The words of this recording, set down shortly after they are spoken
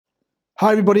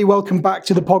Hi everybody, welcome back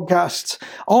to the podcast.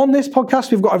 On this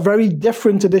podcast, we've got a very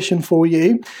different edition for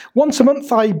you. Once a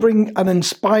month, I bring an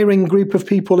inspiring group of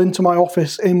people into my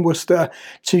office in Worcester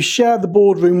to share the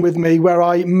boardroom with me, where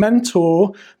I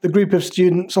mentor the group of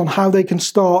students on how they can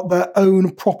start their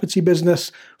own property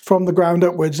business from the ground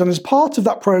upwards. And as part of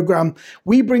that program,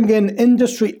 we bring in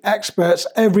industry experts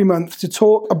every month to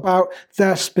talk about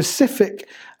their specific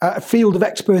field of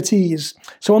expertise.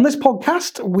 So on this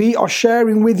podcast, we are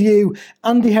sharing with you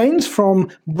Andy Haynes from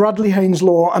Bradley Haynes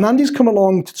Law. And Andy's come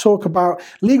along to talk about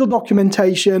legal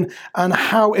documentation and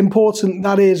how important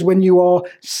that is when you are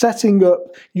setting up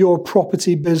your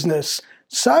property business.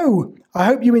 So I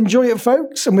hope you enjoy it,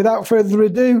 folks. And without further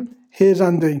ado, here's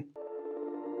Andy.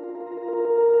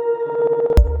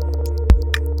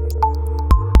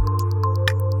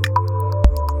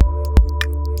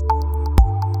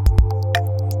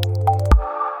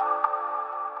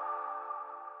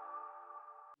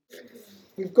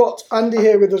 We've got Andy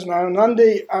here with us now, and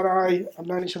Andy and I have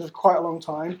known each other for quite a long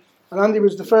time. And Andy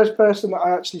was the first person that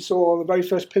I actually saw, the very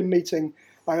first PIN meeting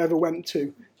I ever went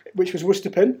to, which was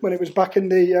Worcester PIN, when it was back in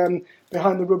the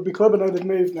behind the rugby club. I know they've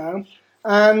moved now.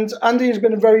 And Andy has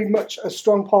been very much a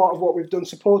strong part of what we've done,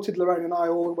 supported Lorraine and I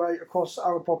all the way across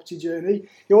our property journey.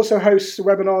 He also hosts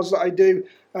webinars that I do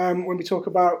when we talk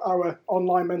about our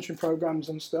online mentoring programs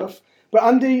and stuff. But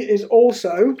Andy is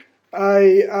also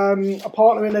a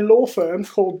partner in a law firm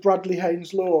called Bradley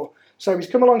Haynes Law. So he's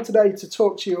come along today to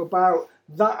talk to you about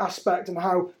that aspect and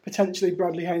how potentially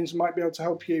Bradley Haynes might be able to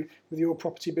help you with your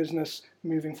property business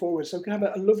moving forward. So can I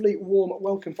have a lovely warm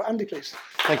welcome for Andy, please?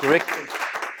 Thank you, Rick.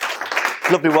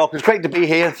 Lovely welcome. It's great to be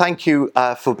here. Thank you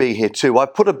for being here too.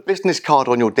 I've put a business card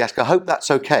on your desk. I hope that's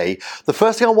okay. The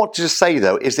first thing I want to just say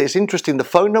though is that it's interesting. The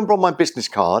phone number on my business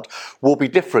card will be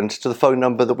different to the phone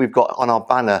number that we've got on our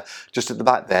banner just at the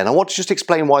back there. And I want to just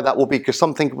explain why that will be, because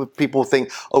people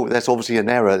think, oh, there's obviously an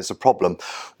error, there's a problem.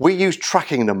 We use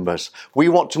tracking numbers. We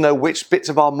want to know which bits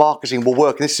of our marketing will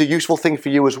work. And this is a useful thing for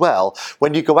you as well.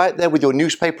 When you go out there with your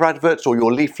newspaper adverts or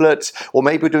your leaflets, or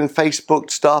maybe you're doing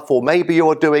Facebook stuff, or maybe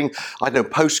you're doing, I don't know,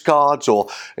 postcards or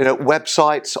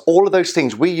websites, all of those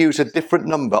things, we use a different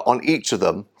number on each of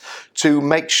them to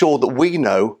make sure that we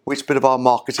know which bit of our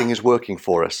marketing is working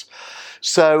for us.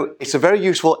 So it's a very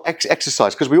useful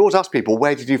exercise, because we always ask people,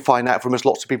 where did you find out from us?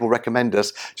 Lots of people recommend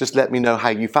us. Just let me know how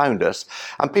you found us.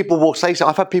 And people will say, so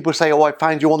I've had people say, oh, I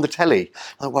found you on the telly.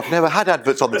 Well, I've never had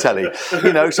adverts on the telly,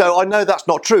 so I know that's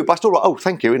not true, but I still write, oh,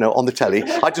 thank you, on the telly.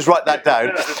 I just write that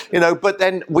down, but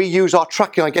then we use our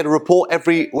tracking. I get a report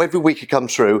every week it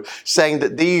comes through saying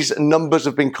that these numbers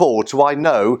have been called. So I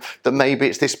know that maybe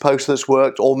it's this post that's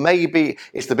worked, or maybe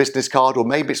it's the business card, or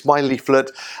maybe it's my leaflet,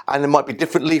 and there might be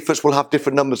different leaflets will have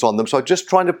different numbers on them. So I'm just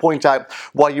trying to point out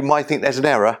why you might think there's an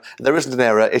error. There isn't an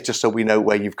error, it's just so we know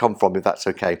where you've come from, if that's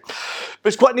okay. But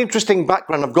it's quite an interesting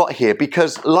background I've got here,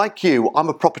 because like you, I'm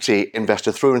a property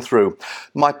investor through and through.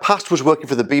 My past was working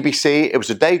for the BBC. It was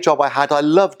a day job I had. I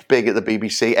loved being at the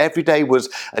BBC. Every day was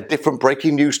a different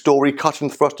breaking news story, cut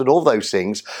and thrust and all those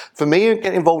things. For me,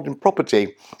 getting involved in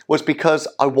property was because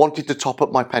I wanted to top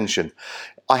up my pension.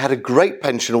 I had a great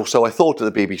pension also, I thought,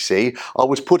 at the BBC. I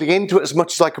was putting into it as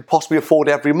much as I could possibly afford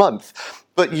every month.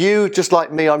 But you, just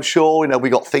like me, I'm sure, we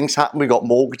got things happen. We got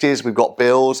mortgages, we've got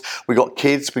bills, we got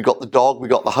kids, we got the dog, we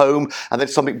got the home, and then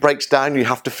something breaks down, you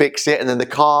have to fix it, and then the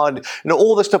car, and,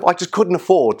 all the stuff I just couldn't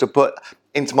afford to put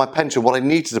into my pension what I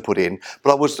needed to put in,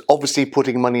 but I was obviously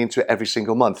putting money into it every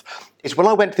single month. It's when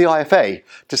I went to the IFA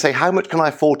to say, how much can I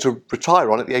afford to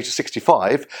retire on at the age of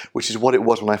 65, which is what it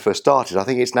was when I first started. I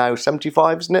think it's now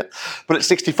 75, isn't it? But at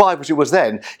 65, which it was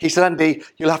then, he said, Andy,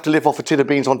 you'll have to live off a tin of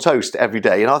beans on toast every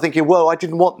day. And I was thinking, well, I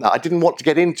didn't want that. I didn't want to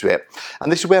get into it.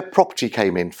 And this is where property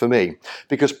came in for me,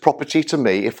 because property to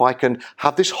me, if I can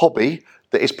have this hobby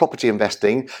that is property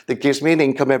investing, that gives me an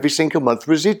income every single month,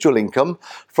 residual income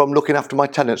from looking after my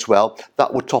tenants well,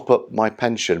 that would top up my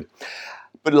pension.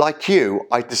 But like you,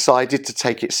 I decided to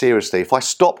take it seriously. If I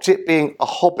stopped it being a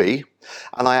hobby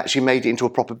and I actually made it into a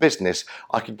proper business,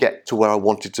 I could get to where I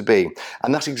wanted to be.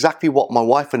 And that's exactly what my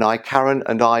wife and I, Karen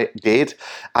and I, did.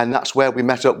 And that's where we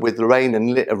met up with Lorraine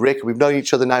and Rick. We've known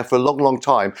each other now for a long, long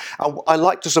time. And I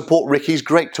like to support Rick. He's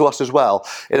great to us as well,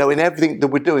 in everything that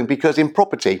we're doing, because in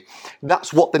property,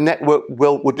 that's what the network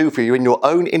will do for you in your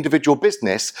own individual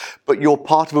business, but you're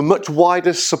part of a much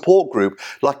wider support group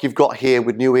like you've got here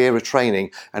with New Era Training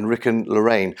and Rick and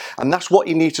Lorraine. And that's what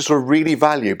you need to sort of really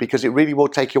value, because it really will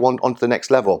take you on to the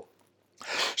next level.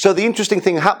 So the interesting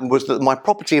thing that happened was that my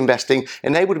property investing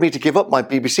enabled me to give up my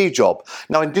BBC job.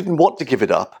 Now, I didn't want to give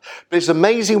it up, but it's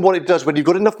amazing what it does when you've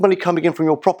got enough money coming in from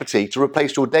your property to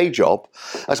replace your day job.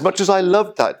 As much as I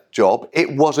loved that job,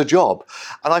 it was a job.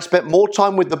 And I spent more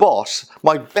time with the boss,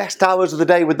 my best hours of the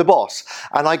day with the boss,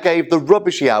 and I gave the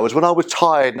rubbishy hours when I was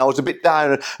tired and I was a bit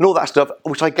down and all that stuff,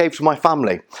 which I gave to my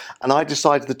family. And I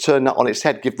decided to turn that on its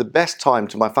head, give the best time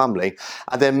to my family,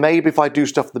 and then maybe if I do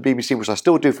stuff for the BBC, which I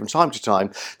still do from time to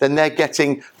time, then they're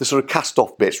getting the sort of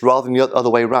cast-off bits rather than the other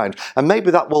way around. And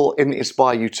maybe that will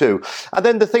inspire you too. And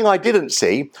then the thing I didn't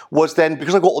see was then,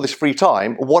 because I've got all this free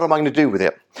time, what am I going to do with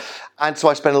it? And so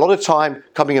I spent a lot of time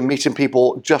coming and meeting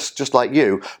people just like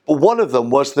you. But one of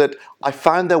them was that I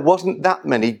found there wasn't that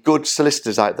many good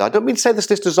solicitors out there. I don't mean to say the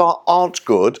solicitors aren't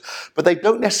good, but they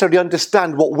don't necessarily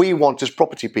understand what we want as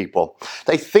property people.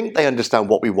 They think they understand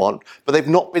what we want, but they've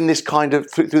not been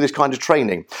through this kind of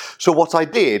training. So what I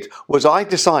did was I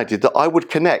decided that I would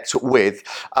connect with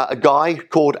a guy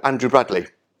called Andrew Bradley.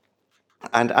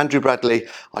 And Andrew Bradley,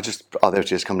 there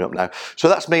it is coming up now. So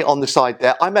that's me on the side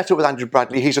there. I met up with Andrew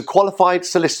Bradley. He's a qualified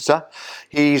solicitor.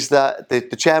 He's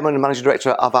the chairman and managing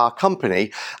director of our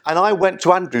company. And I went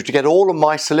to Andrew to get all of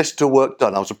my solicitor work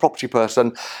done. I was a property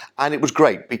person, and it was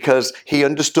great because he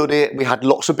understood it. We had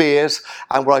lots of beers,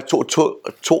 and where I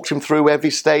talked him through every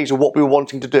stage of what we were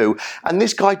wanting to do. And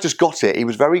this guy just got it. He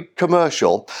was very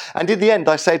commercial. And in the end,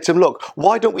 I said to him, look,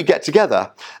 why don't we get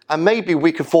together and maybe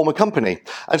we could form a company?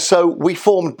 And so we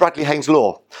formed Bradley Haynes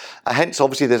Law. Hence,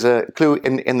 obviously, there's a clue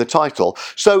in the title.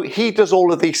 So he does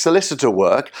all of the solicitor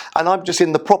work, and I'm just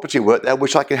in the property work there,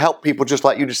 which I can help people just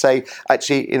like you to say,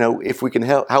 actually, if we can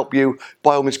help you,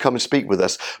 by all means, come and speak with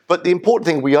us. But the important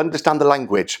thing, we understand the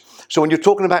language. So when you're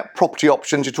talking about property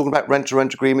options, you're talking about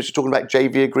rent-to-rent agreements, you're talking about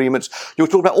JV agreements, you're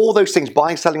talking about all those things,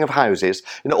 buying, selling of houses,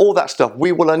 all that stuff,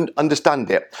 we will understand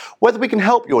it. Whether we can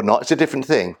help you or not, it's a different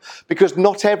thing, because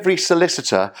not every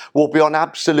solicitor will be on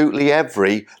absolutely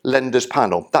every lender's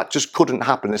panel. That just couldn't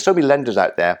happen. There's so many lenders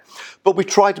out there. But we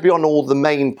try to be on all the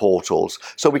main portals,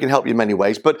 so we can help you in many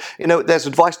ways. But, there's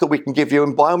advice that we can give you,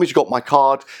 and by all means, you've got my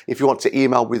card if you want to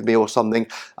email with me or something.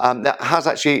 That has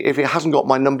actually, if it hasn't got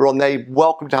my number on there,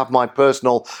 welcome to have my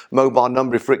personal mobile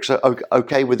number if Rick's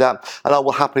okay with that, and I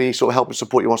will happily sort of help and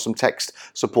support you on some text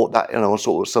support, that, on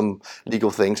sort of some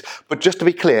legal things. But just to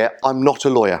be clear, I'm not a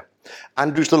lawyer.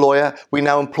 Andrew's the lawyer. We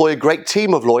now employ a great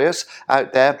team of lawyers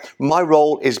out there. My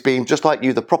role is being, just like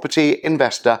you, the property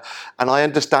investor, and I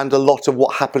understand a lot of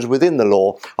what happens within the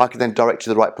law. I can then direct you to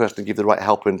the right person to give the right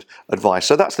help and advice.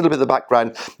 So that's a little bit of the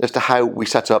background as to how we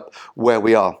set up where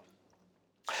we are.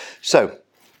 So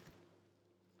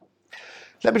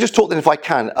let me just talk then, if I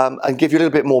can, and give you a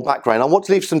little bit more background. I want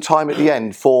to leave some time at the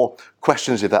end for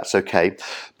questions, if that's okay.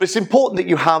 But it's important that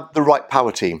you have the right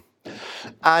power team.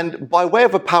 And by way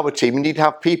of a power team, you need to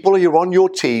have people who are on your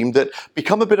team that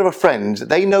become a bit of a friend.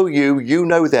 They know you, you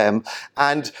know them.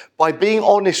 And by being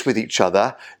honest with each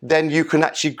other, then you can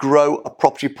actually grow a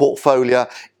property portfolio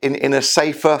in a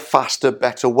safer, faster,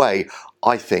 better way,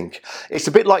 I think. It's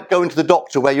a bit like going to the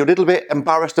doctor where you're a little bit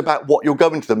embarrassed about what you're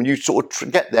going to them, and you sort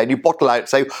of get there and you bottle out and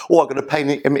say, oh, I've got a pain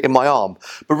in my arm.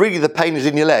 But really the pain is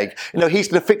in your leg. He's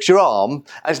going to fix your arm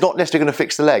and it's not necessarily going to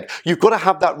fix the leg. You've got to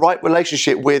have that right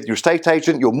relationship with your estate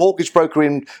agent, your mortgage broker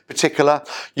in particular.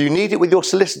 You need it with your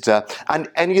solicitor and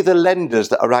any of the lenders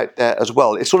that are out there as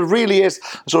well. It sort of really is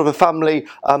sort of a family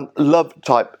love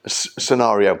type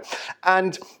scenario.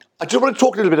 And I just want to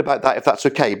talk a little bit about that, if that's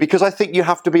okay, because I think you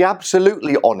have to be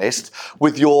absolutely honest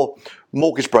with your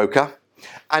mortgage broker,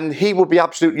 and he will be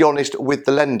absolutely honest with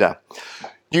the lender.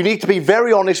 You need to be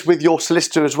very honest with your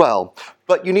solicitor as well,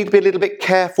 but you need to be a little bit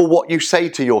careful what you say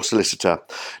to your solicitor.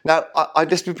 Now, I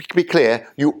just to be clear,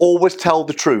 you always tell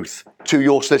the truth to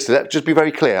your solicitor. Just be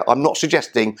very clear. I'm not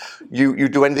suggesting you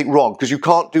do anything wrong, because you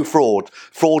can't do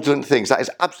fraudulent things. That is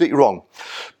absolutely wrong.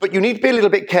 But you need to be a little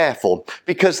bit careful,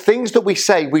 because things that we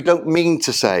say, we don't mean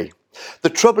to say. The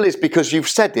trouble is, because you've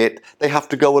said it, they have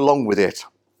to go along with it.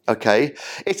 Okay,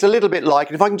 it's a little bit like,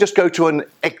 and if I can just go to an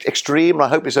extreme, and I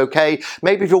hope it's okay,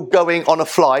 maybe if you're going on a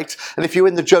flight, and if you're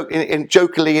in the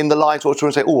jokingly in the line sort of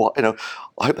and say, oh,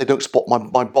 I hope they don't spot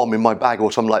my bomb in my bag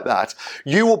or something like that,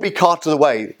 you will be carted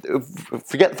away.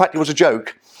 Forget the fact it was a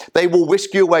joke. They will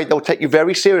whisk you away. They'll take you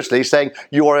very seriously, saying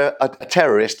you are a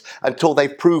terrorist until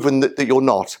they've proven that you're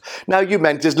not. Now, you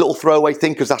meant this little throwaway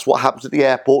thing, because that's what happens at the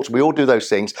airports. We all do those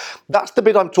things. That's the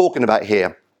bit I'm talking about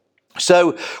here.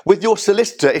 So with your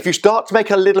solicitor, if you start to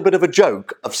make a little bit of a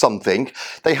joke of something,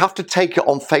 they have to take it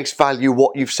on face value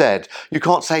what you've said. You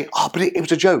can't say, oh, but it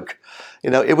was a joke.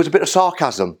 It was a bit of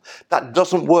sarcasm. That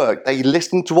doesn't work. They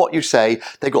listen to what you say.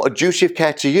 They've got a duty of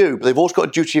care to you, but they've also got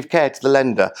a duty of care to the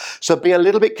lender. So be a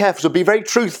little bit careful. So be very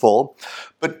truthful,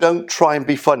 but don't try and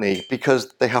be funny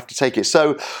because they have to take it.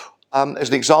 So as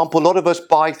an example, a lot of us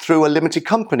buy through a limited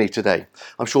company today.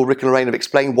 I'm sure Rick and Lorraine have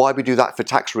explained why we do that for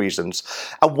tax reasons.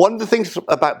 And one of the things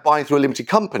about buying through a limited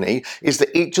company is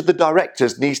that each of the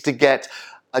directors needs to get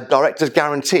a director's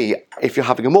guarantee if you're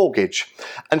having a mortgage.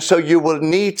 And so you will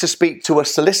need to speak to a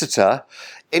solicitor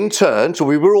in turn. So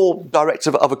we were all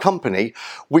directors of a company.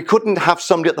 We couldn't have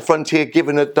somebody at the frontier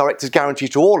giving a director's guarantee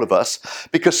to all of us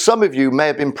because some of you may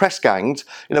have been press ganged,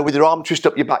 with your arm twisted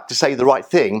up your back to say the right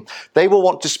thing. They will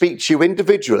want to speak to you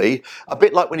individually, a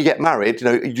bit like when you get married.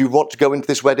 You want to go into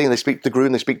this wedding, they speak to the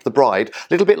groom, they speak to the bride. A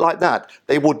little bit like that.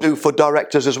 They will do for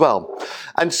directors as well.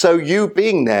 And so you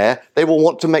being there, they will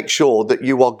want to make sure that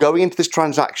you are going into this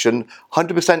transaction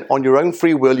 100% on your own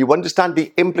free will. You understand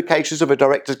the implications of a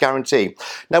director's guarantee.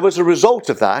 Now, as a result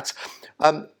of that,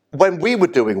 when we were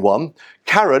doing one,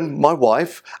 Karen, my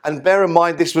wife, and bear in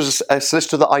mind this was a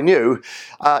solicitor that I knew,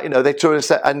 they turned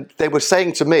and they were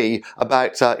saying to me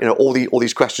about all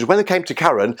these questions. When they came to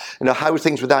Karen, how are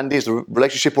things with Andy? Is the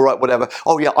relationship all right? Whatever.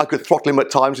 Oh yeah, I could throttle him at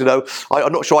times. I'm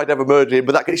not sure I'd ever murdered him,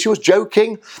 but she was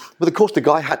joking. But of course, the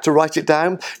guy had to write it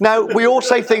down. Now we all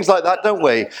say things like that, don't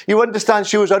we? You understand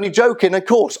she was only joking. Of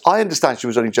course, I understand she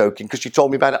was only joking because she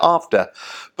told me about it after.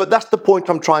 But that's the point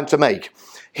I'm trying to make.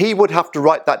 He would have to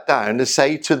write that down and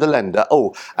say to the lender,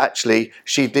 oh, actually,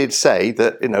 she did say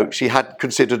that, she had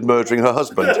considered murdering her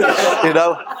husband.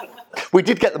 We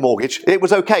did get the mortgage. It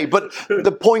was okay. But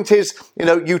the point is,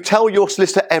 you tell your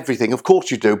solicitor everything. Of course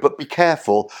you do. But be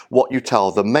careful what you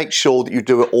tell them. Make sure that you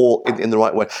do it all in the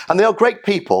right way. And they are great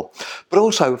people. But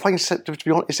also, if I can say, to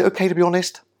be honest, is it okay to be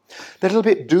honest? They're a little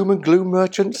bit doom and gloom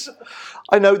merchants.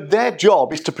 I know their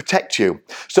job is to protect you.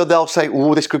 So they'll say,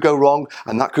 oh, this could go wrong,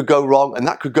 and that could go wrong, and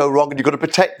that could go wrong, and you've got to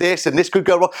protect this, and this could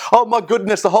go wrong. Oh my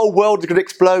goodness, the whole world is going to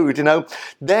explode,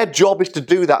 Their job is to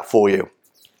do that for you.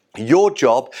 Your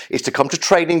job is to come to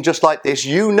training just like this.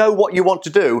 You know what you want to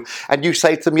do, and you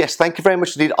say to them, yes, thank you very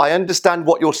much indeed. I understand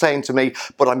what you're saying to me,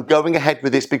 but I'm going ahead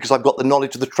with this because I've got the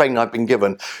knowledge of the training I've been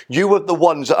given. You are the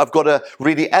ones that have got to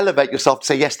really elevate yourself to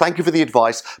say, yes, thank you for the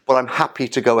advice, but I'm happy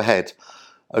to go ahead.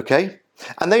 Okay?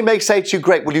 And they may say to you,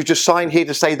 great, will you just sign here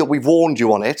to say that we've warned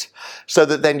you on it, so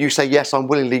that then you say, yes, I'm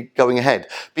willingly going ahead.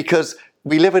 Because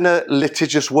we live in a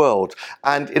litigious world.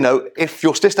 And, if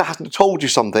your solicitor hasn't told you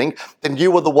something, then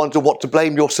you are the ones who want to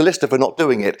blame your solicitor for not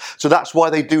doing it. So that's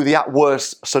why they do the at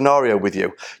worst scenario with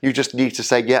you. You just need to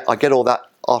say, yeah, I get all that.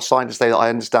 I'll sign to say that I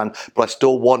understand, but I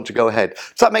still want to go ahead.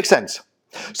 Does that make sense?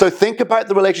 So think about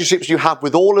the relationships you have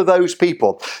with all of those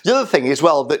people. The other thing is,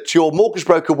 that your mortgage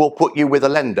broker will put you with a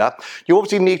lender. You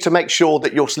obviously need to make sure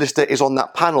that your solicitor is on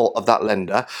that panel of that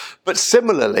lender. But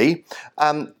similarly,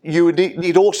 you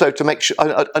need also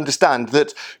to understand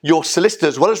that your solicitor,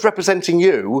 as well as representing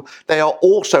you, they are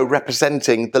also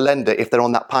representing the lender if they're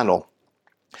on that panel.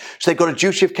 So they've got a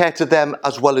duty of care to them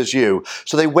as well as you.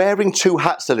 So they're wearing two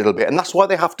hats a little bit, and that's why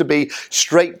they have to be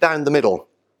straight down the middle.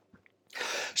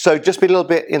 So just be a little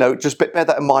bit, bear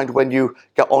that in mind when you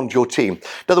get onto your team.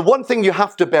 Now, the one thing you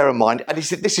have to bear in mind, and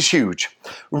this is huge,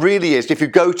 really is, if you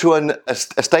go to an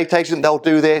estate agent, they'll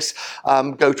do this.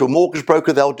 Go to a mortgage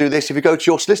broker, they'll do this. If you go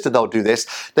to your solicitor, they'll do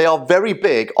this. They are very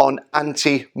big on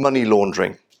anti-money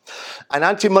laundering. And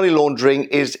anti-money laundering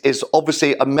is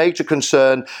obviously a major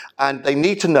concern, and they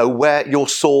need to know where your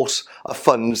source of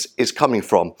funds is coming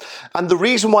from. And the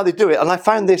reason why they do it, and I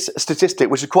found this statistic,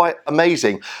 which is quite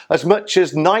amazing, as much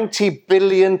as £90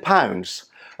 billion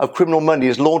of criminal money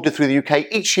is laundered through the UK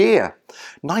each year.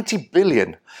 90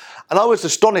 billion. And I was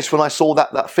astonished when I saw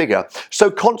that figure.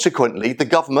 So consequently, the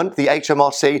government, the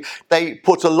HMRC, they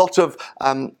put a lot of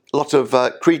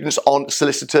credence on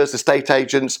solicitors, estate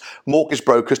agents, mortgage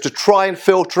brokers to try and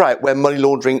filter out where money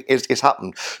laundering is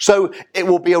happening. So it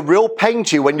will be a real pain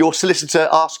to you when your solicitor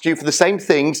asks you for the same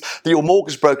things that your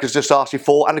mortgage brokers just asked you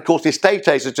for, and of course the estate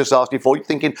agents just asked you for. You're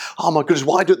thinking, oh my goodness,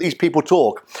 why don't these people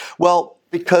talk? Well,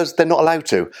 because they're not allowed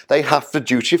to. They have the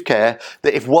duty of care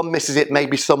that if one misses it,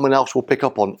 maybe someone else will pick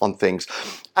up on things.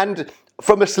 And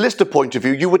from a solicitor point of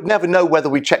view, you would never know whether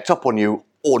we checked up on you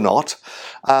or not.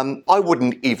 I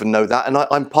wouldn't even know that, and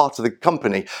I'm part of the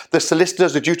company. The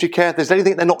solicitors, the duty of care, if there's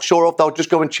anything they're not sure of, they'll just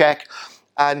go and check.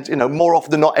 And, more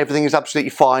often than not, everything is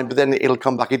absolutely fine, but then it'll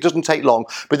come back. It doesn't take long.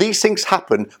 But these things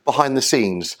happen behind the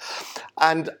scenes.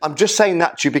 And I'm just saying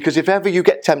that to you because if ever you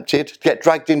get tempted to get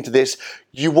dragged into this,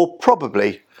 you will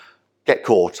probably get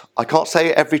caught. I can't say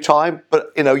it every time,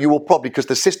 but you will probably, because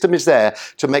the system is there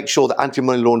to make sure that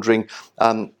anti-money laundering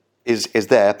is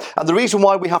there. And the reason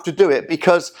why we have to do it,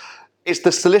 because it's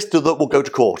the solicitor that will go to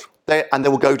court and they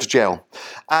will go to jail.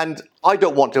 And I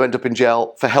don't want to end up in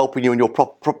jail for helping you in your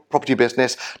property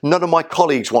business. None of my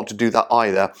colleagues want to do that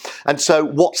either. And so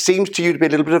what seems to you to be a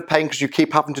little bit of pain because you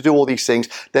keep having to do all these things,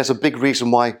 there's a big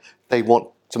reason why they want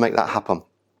to make that happen.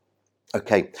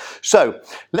 Okay, so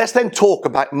let's then talk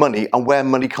about money and where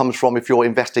money comes from if you're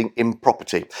investing in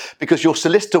property, because your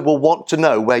solicitor will want to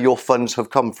know where your funds have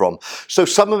come from. So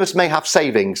some of us may have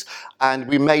savings and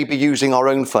we may be using our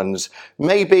own funds.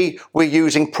 Maybe we're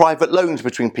using private loans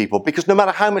between people, because no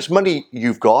matter how much money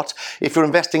you've got, if you're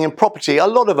investing in property, a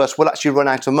lot of us will actually run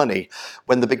out of money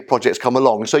when the big projects come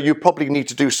along. So you probably need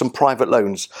to do some private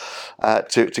loans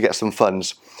to get some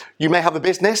funds. You may have a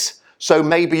business. So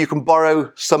maybe you can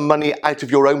borrow some money out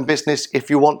of your own business if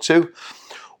you want to.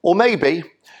 Or maybe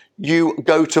you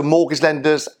go to mortgage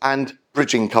lenders and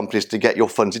bridging companies to get your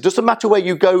funds. It doesn't matter where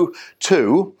you go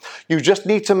to, you just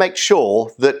need to make sure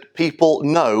that people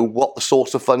know what the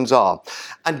source of funds are.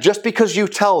 And just because you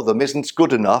tell them isn't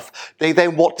good enough, they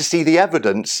then want to see the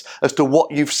evidence as to what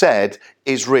you've said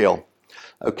is real.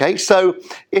 Okay, so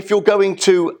if you're going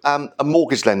to a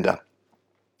mortgage lender,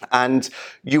 and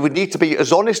you would need to be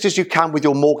as honest as you can with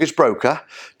your mortgage broker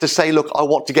to say, look, I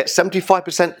want to get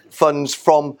 75% funds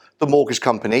from the mortgage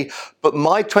company, but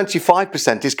my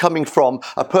 25% is coming from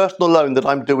a personal loan that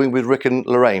I'm doing with Rick and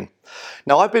Lorraine.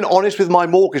 Now, I've been honest with my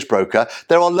mortgage broker.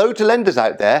 There are loads of lenders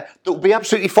out there that will be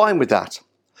absolutely fine with that.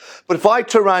 But if I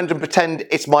turn around and pretend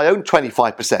it's my own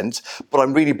 25%, but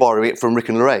I'm really borrowing it from Rick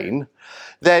and Lorraine,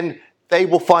 then they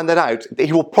will find that out.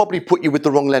 He will probably put you with the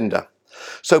wrong lender.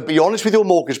 So be honest with your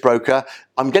mortgage broker.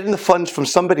 I'm getting the funds from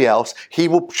somebody else. He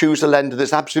will choose a lender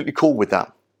that's absolutely cool with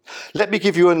that. Let me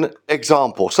give you an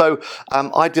example. So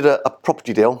I did a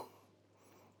property deal.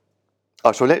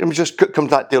 Oh, so let me just come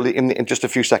to that deal in just a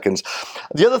few seconds.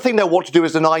 The other thing they'll want to do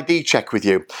is an ID check with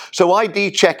you. So ID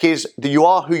check is that you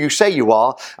are who you say you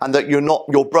are and that you're not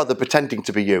your brother pretending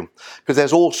to be you. Because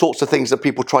there's all sorts of things that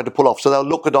people try to pull off. So they'll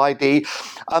look at ID.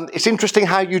 It's interesting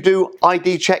how you do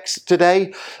ID checks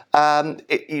today.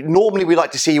 Normally we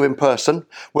like to see you in person,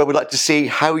 where we like to see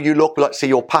how you look. We like to see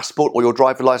your passport or your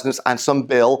driver license and some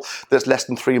bill that's less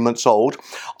than 3 months old.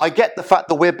 I get the fact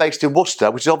that we're based in Worcester,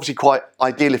 which is obviously quite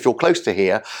ideal if you're close to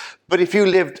here. But if you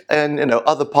lived in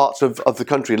other parts of the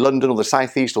country, London or the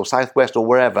southeast or southwest or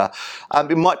wherever,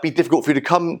 it might be difficult for you to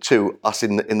come to us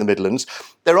in the Midlands.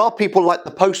 There are people like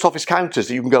the post office counters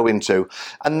that you can go into,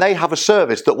 and they have a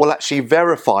service that will actually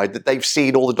verify that they've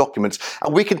seen all the documents,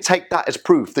 and we can take that as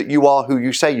proof that you are who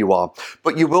you say you are.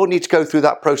 But you will need to go through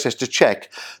that process to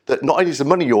check that not only is the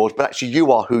money yours, but actually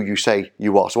you are who you say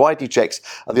you are. So ID checks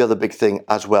are the other big thing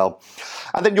as well.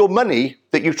 And then your money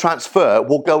that you transfer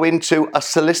will go into a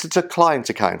solicitor client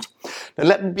account. Now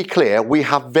let me be clear, we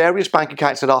have various bank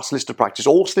accounts at our solicitor practice.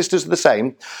 All solicitors are the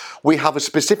same. We have a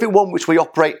specific one which we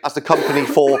operate as the company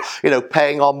for,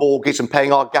 paying our mortgage and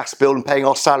paying our gas bill and paying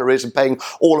our salaries and paying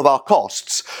all of our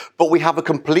costs. But we have a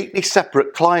completely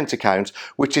separate client account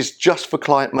which is just for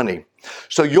client money.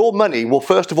 So your money will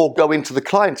first of all go into the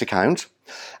client account,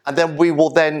 and then we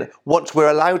will then, once we're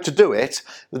allowed to do it,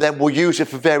 then we'll use it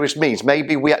for various means.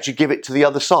 Maybe we actually give it to the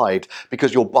other side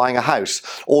because you're buying a house.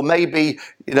 Or maybe,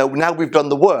 now we've done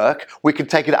the work, we can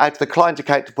take it out of the client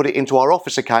account to put it into our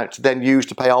office account to then use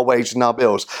to pay our wages and our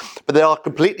bills. But they are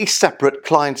completely separate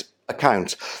client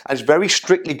account, and it's very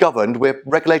strictly governed. We're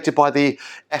regulated by the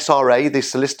SRA, the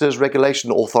Solicitors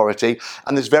Regulation Authority,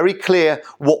 and there's very clear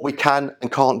what we can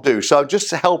and can't do. So just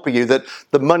to help you that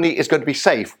the money is going to be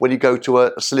safe when you go to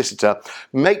a solicitor,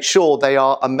 make sure they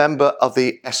are a member of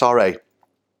the SRA.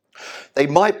 They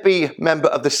might be a member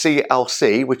of the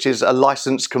CLC, which is a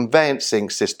licensed conveyancing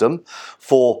system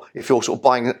for if you're sort of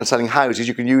buying and selling houses,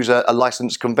 you can use a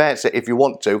licensed conveyancer if you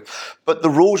want to. But the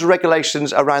rules and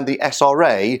regulations around the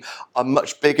SRA are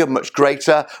much bigger, much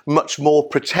greater, much more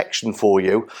protection for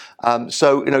you.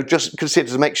 So just consider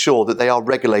to make sure that they are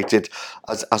regulated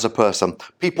as a person.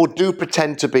 People do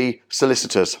pretend to be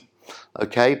solicitors.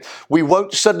 Okay, we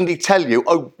won't suddenly tell you,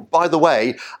 oh, by the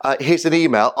way, here's an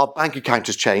email, our bank account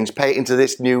has changed, pay it into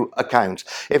this new account.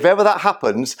 If ever that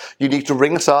happens, you need to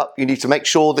ring us up. You need to make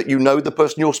sure that you know the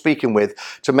person you're speaking with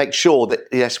to make sure that,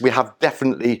 yes, we have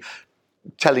definitely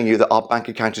telling you that our bank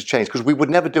account has changed, because we would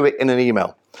never do it in an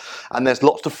email. And there's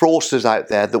lots of fraudsters out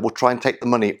there that will try and take the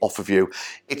money off of you.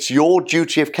 It's your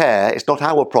duty of care. It's not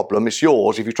our problem. It's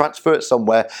yours. If you transfer it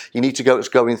somewhere, you need to go, it's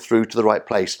going through to the right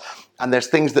place. And there's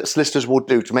things that solicitors will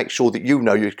do to make sure that you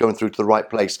know you're going through to the right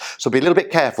place. So be a little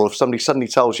bit careful if somebody suddenly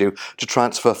tells you to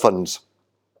transfer funds.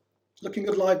 Looking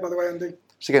good live, by the way, Andy.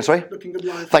 So again, sorry? Looking good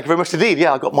live. Thank you very much indeed.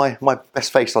 Yeah, I got my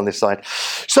best face on this side.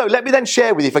 So let me then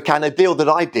share with you, if I can, a deal that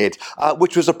I did,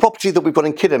 which was a property that we've got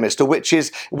in Kidderminster, which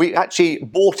is, we actually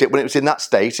bought it when it was in that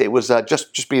state. It was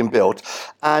just being built.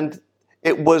 And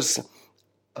it was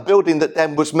a building that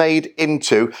then was made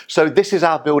into, so this is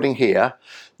our building here.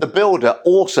 The builder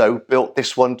also built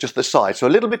this one just the side. So a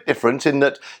little bit different in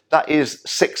that that is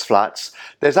 6 flats.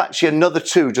 There's actually another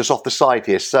 2 just off the side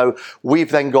here. So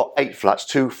we've then got 8 flats,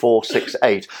 2, 4, 6,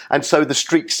 8. And so the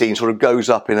street scene sort of goes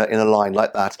up in a line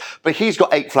like that. But he's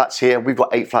got 8 flats here, we've got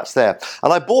 8 flats there.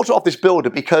 And I bought it off this builder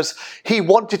because he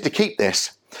wanted to keep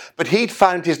this. But he'd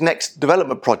found his next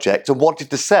development project and wanted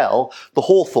to sell the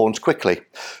Hawthorns quickly.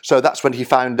 So that's when he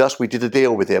found us, we did a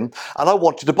deal with him, and I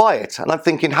wanted to buy it. And I'm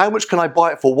thinking, how much can I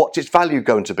buy it for? What's its value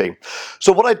going to be?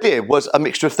 So what I did was a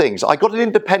mixture of things. I got an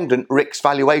independent RICS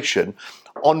valuation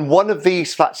on one of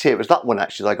these flats here. It was that one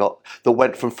actually that I got that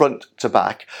went from front to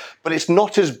back, but it's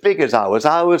not as big as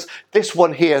ours. This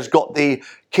one here has got the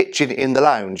kitchen in the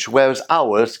lounge, whereas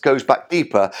ours goes back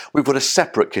deeper. We've got a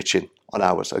separate kitchen on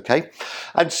ours, okay?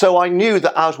 And so I knew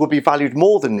that ours would be valued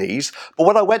more than these, but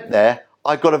when I went there,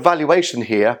 I got a valuation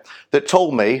here that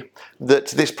told me that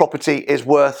this property is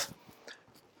worth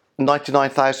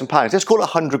 £99,000. Let's call it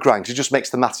 100 grand, it just makes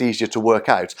the maths easier to work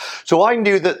out. So I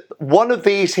knew that one of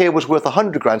these here was worth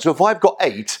 100 grand. So if I've got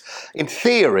 8, in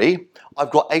theory,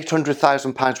 I've got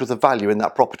 £800,000 worth of value in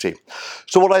that property.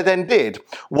 So what I then did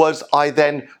was I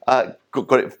then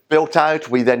got it built out,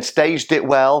 we then staged it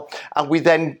well, and we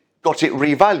then got it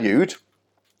revalued.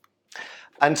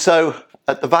 And so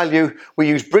at the value, we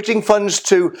used bridging funds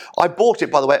to, I bought it,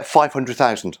 by the way, at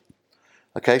 500,000.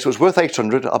 Okay, so it was worth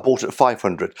 800, I bought it at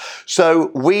 500.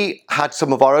 So we had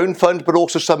some of our own funds, but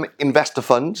also some investor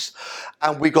funds,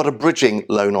 and we got a bridging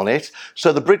loan on it.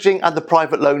 So the bridging and the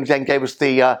private loan then gave us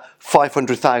the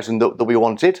 500,000 that we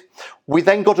wanted. We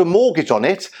then got a mortgage on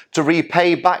it to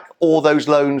repay back all those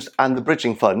loans and the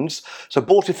bridging funds. So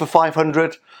bought it for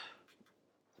 500.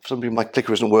 For some reason my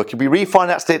clicker isn't working. We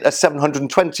refinanced it at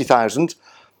 720,000.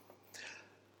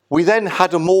 We then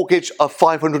had a mortgage of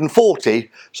 540,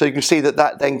 so you can see that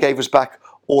that then gave us back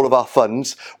all of our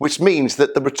funds, which means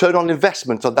that the return on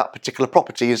investment on that particular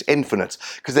property is infinite,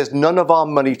 because there's none of our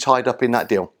money tied up in that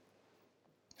deal.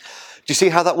 Do you see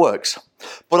how that works?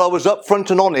 But I was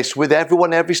upfront and honest with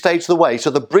everyone every stage of the way.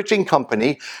 So the bridging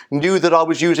company knew that I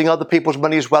was using other people's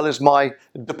money as well as my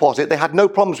deposit. They had no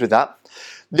problems with that.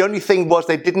 The only thing was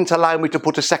they didn't allow me to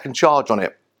put a second charge on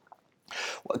it,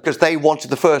 because they wanted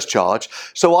the first charge.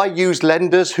 So I used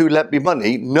lenders who lent me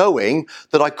money knowing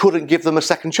that I couldn't give them a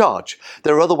second charge.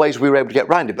 There are other ways we were able to get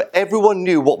around it, but everyone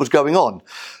knew what was going on.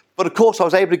 But of course I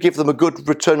was able to give them a good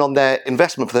return on their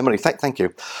investment for their money. Thank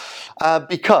you.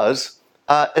 Because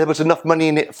there was enough money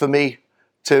in it for me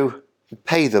to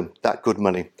pay them that good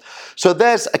money. So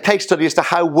there's a case study as to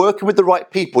how working with the right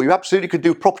people, you absolutely could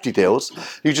do property deals.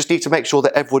 You just need to make sure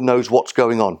that everyone knows what's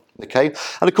going on, okay?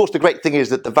 And of course the great thing is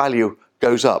that the value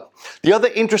goes up. The other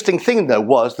interesting thing though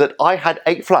was that I had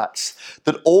 8 flats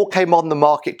that all came on the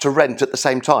market to rent at the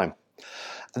same time.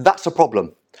 And that's a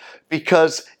problem,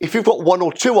 because if you've got 1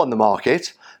 or 2 on the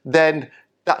market, then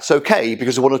that's okay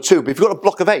because of 1 or 2. But if you've got a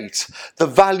block of 8, the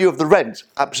value of the rent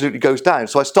absolutely goes down.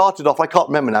 So I started off, I can't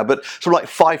remember now, but something like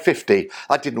 550.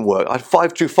 That didn't work. I had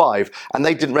 525 and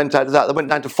they didn't rent out of that. They went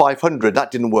down to 500.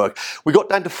 That didn't work. We got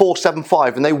down to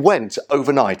 475 and they went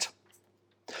overnight.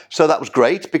 So that was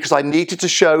great because I needed to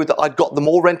show that I'd got them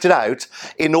all rented out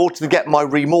in order to get my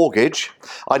remortgage.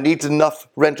 I needed enough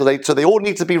rental, so they all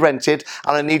need to be rented,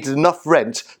 and I needed enough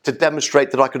rent to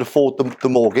demonstrate that I could afford the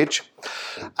mortgage.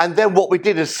 And then what we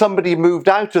did is somebody moved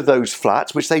out of those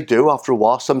flats, which they do after a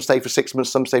while. Some stay for 6 months,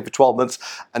 some stay for 12 months,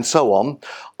 and so on.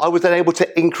 I was then able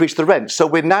to increase the rent. So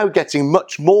we're now getting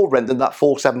much more rent than that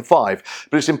 475.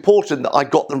 But it's important that I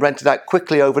got them rented out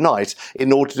quickly overnight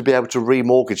in order to be able to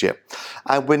remortgage it.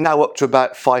 And we're now up to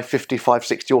about 550,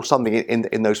 560 or something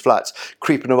in those flats,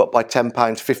 creeping them up by £10,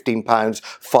 £15,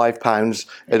 £5,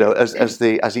 you know,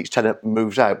 as each tenant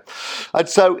moves out. And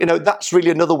so, you know, that's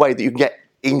really another way that you can get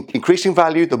increasing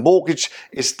value. The mortgage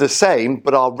is the same,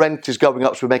 but our rent is going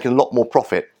up, so we're making a lot more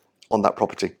profit on that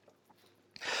property.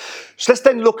 So let's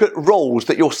then look at roles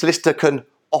that your solicitor can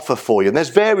offer for you. And there's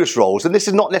various roles, and this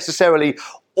is not necessarily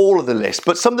all of the list,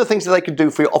 but some of the things that they can do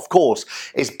for you, of course,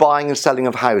 is buying and selling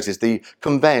of houses, the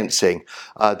conveyancing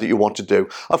that you want to do.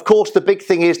 Of course, the big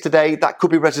thing is today that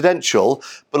could be residential,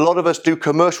 but a lot of us do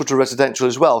commercial to residential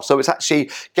as well. So it's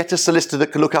actually get a solicitor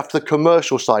that can look after the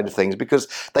commercial side of things, because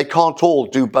they can't all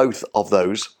do both of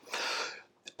those.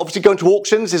 Obviously, going to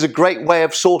auctions is a great way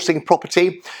of sourcing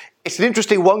property. It's an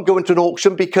interesting one, going to an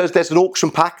auction, because there's an auction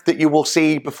pack that you will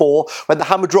see before. When the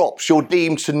hammer drops, you're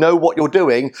deemed to know what you're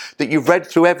doing, that you've read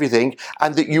through everything,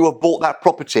 and that you have bought that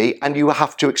property, and you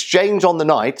have to exchange on the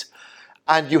night,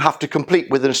 and you have to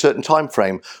complete within a certain time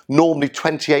frame, normally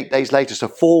 28 days later, so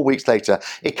 4 weeks later.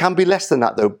 It can be less than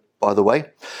that though, by the way,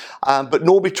 but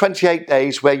normally 28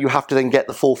 days where you have to then get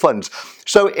the full funds.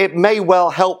 So it may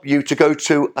well help you to go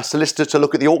to a solicitor to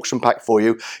look at the auction pack for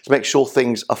you to make sure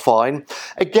things are fine.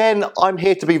 Again, I'm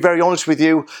here to be very honest with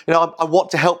you. I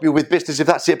want to help you with business if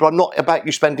that's it, but I'm not about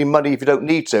you spending money if you don't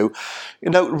need to.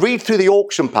 Read through the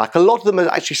auction pack. A lot of them are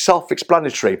actually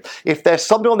self-explanatory. If there's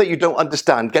something on that you don't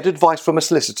understand, get advice from a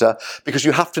solicitor, because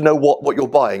you have to know what you're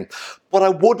buying. But I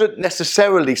wouldn't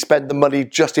necessarily spend the money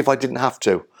just if I didn't have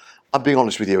to. I'm being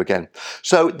honest with you again.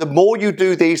 So the more you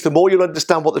do these, the more you'll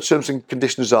understand what the terms and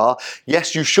conditions are.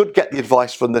 Yes, you should get the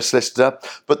advice from the solicitor,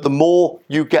 but the more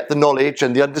you get the knowledge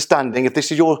and the understanding, if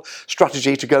this is your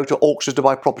strategy to go to auctions to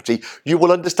buy property, you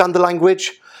will understand the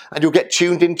language and you'll get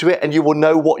tuned into it and you will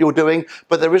know what you're doing.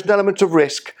 But there is an element of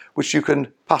risk which you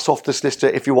can pass off to the solicitor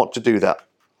if you want to do that.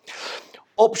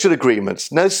 Option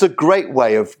agreements. Now, this is a great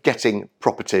way of getting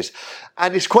properties.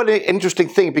 And it's quite an interesting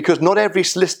thing, because not every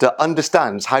solicitor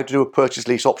understands how to do a purchase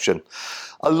lease option.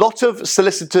 A lot of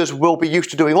solicitors will be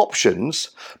used to doing options,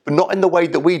 but not in the way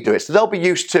that we do it. So they'll be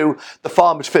used to the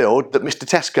farmer's field that Mr.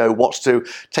 Tesco wants to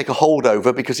take a hold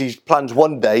over, because he plans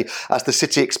one day, as the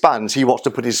city expands, he wants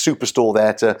to put his superstore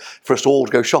there for us all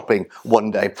to go shopping one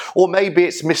day. Or maybe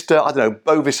it's Mr.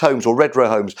 Bovis Homes or Redrow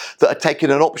Homes that are taking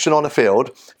an option on a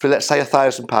field for, let's say,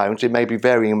 £1,000. It may be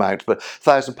varying amounts, but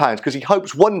 £1,000, because he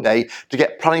hopes one day to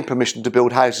get planning permission to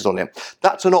build houses on it.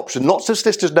 That's an option. Lots of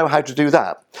solicitors know how to do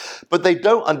that, but they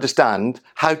don't understand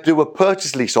how to do a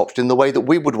purchase lease option in the way that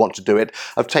we would want to do it,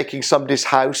 of taking somebody's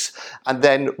house and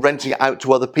then renting it out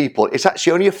to other people. It's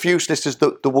actually only a few solicitors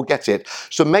that will get it.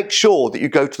 So make sure that you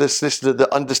go to the solicitor that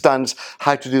understands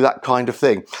how to do that kind of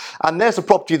thing. And there's a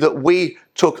property that we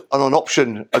took on an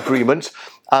option agreement.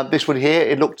 This one here,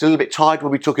 it looked a little bit tired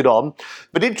when we took it on.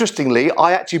 But interestingly,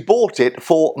 I actually bought it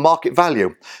for market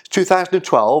value. It's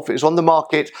 2012, it was on the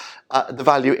market, the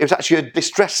value. It was actually a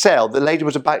distressed sale. The lady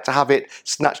was about to have it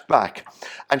snatched back.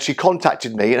 And she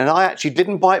contacted me, and I actually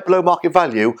didn't buy it below market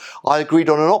value. I agreed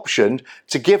on an option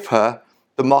to give her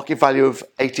the market value of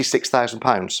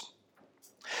 £86,000.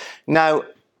 Now,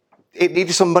 it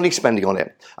needed some money spending on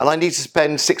it, and I needed to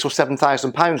spend £6,000 or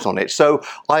 £7,000 on it. So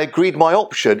I agreed my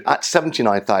option at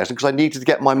 £79,000 because I needed to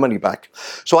get my money back.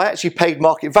 So I actually paid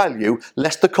market value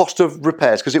less the cost of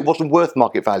repairs, because it wasn't worth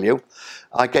market value.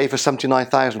 I gave her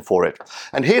 £79,000 for it.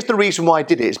 And here's the reason why I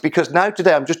did it. It's because now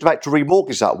today I'm just about to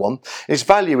remortgage that one. Its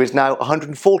value is now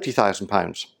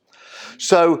 £140,000.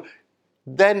 So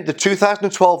then the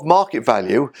 2012 market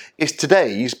value is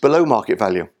today's below market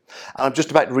value. And I'm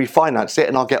just about to refinance it,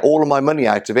 and I'll get all of my money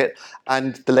out of it.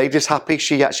 And the lady's happy.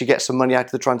 She actually gets some money out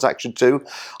of the transaction too,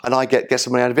 and I get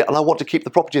some money out of it. And I want to keep the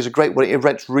property. It's a great one. It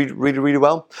rents really, really, really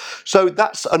well. So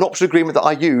that's an option agreement that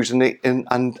I use, and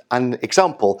an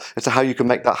example as to how you can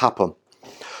make that happen.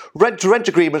 Rent-to-rent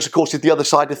agreements, of course, is the other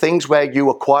side of things, where you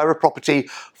acquire a property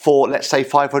for, let's say,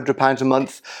 £500 a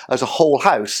month as a whole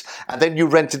house, and then you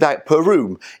rent it out per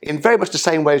room in very much the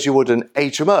same way as you would an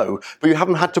HMO, but you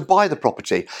haven't had to buy the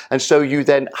property. And so you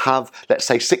then have, let's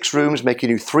say, 6 rooms, making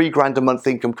you £3,000 a month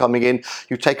income coming in.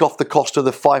 You take off the cost of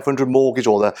the 500 mortgage,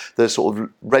 or the sort of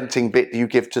renting bit that you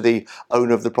give to the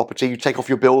owner of the property. You take off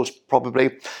your bills,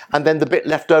 probably, and then the bit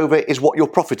left over is what your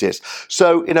profit is.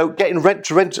 So, getting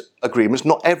rent-to-rent agreements,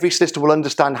 not every solicitor will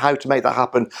understand how to make that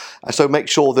happen. So make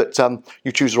sure that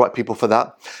you choose the right people for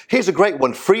that. Here's a great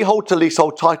one: freehold to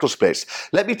leasehold title splits.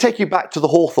 Let me take you back to the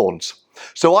Hawthorns.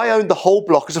 So I owned the whole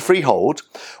block as a freehold.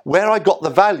 Where I got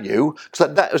the value,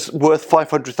 because that was worth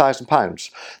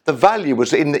 £500,000. The value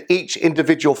was in each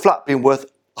individual flat being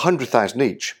worth £100,000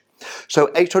 each. So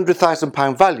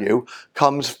 £800,000 value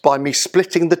comes by me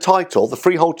splitting the title, the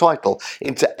freehold title,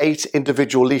 into 8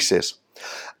 individual leases.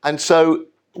 And so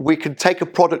we can take a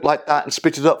product like that and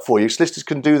split it up for you. Solicitors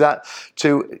can do that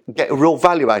to get a real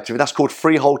value out of it. That's called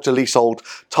freehold to leasehold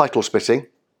title splitting.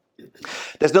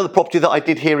 There's another property that I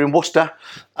did here in Worcester,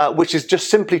 which is just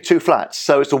simply 2 flats.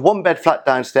 So it's a 1-bed flat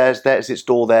downstairs. There's its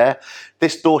door there.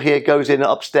 This door here goes in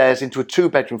upstairs into a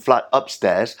 2-bedroom flat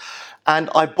upstairs.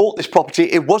 And I bought this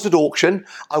property. It was at auction.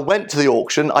 I went to the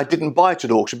auction. I didn't buy it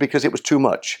at auction because it was too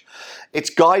much.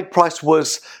 Its guide price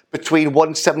was between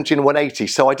 170 and 180.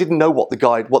 So I didn't know what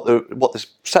the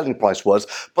selling price was,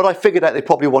 but I figured out they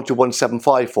probably wanted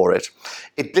 175 for it.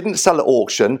 It didn't sell at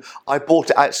auction. I bought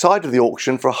it outside of the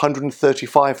auction for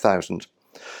 135,000.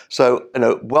 So,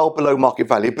 well below market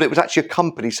value, but it was actually a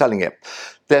company selling it.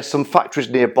 There's some factories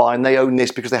nearby and they own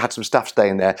this because they had some staff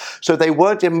staying there. So they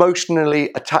weren't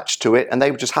emotionally attached to it and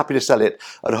they were just happy to sell it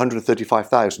at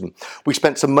 135,000. We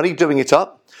spent some money doing it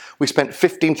up. We spent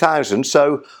 15,000,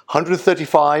 so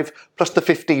 135 plus the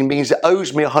 15 means it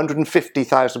owes me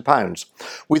 150,000 pounds.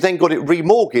 We then got it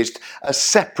remortgaged as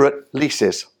separate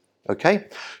leases. Okay,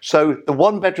 so the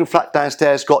 1-bedroom flat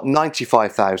downstairs got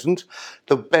 95,000.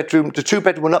 The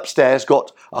 2-bedroom one upstairs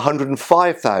got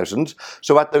 105,000.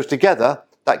 So add those together,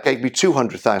 that gave me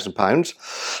 200,000 pounds.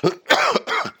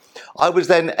 I was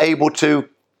then able to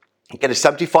get a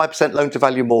 75% loan to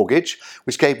value mortgage,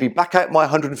 which gave me back out my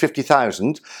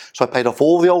 150,000. So I paid off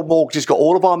all the old mortgages, got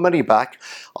all of our money back.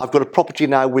 I've got a property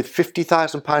now with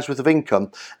 50,000 pounds worth of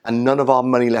income and none of our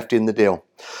money left in the deal.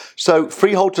 So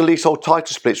freehold to leasehold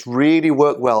title splits really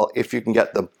work well if you can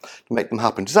get them to make them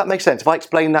happen. Does that make sense? If I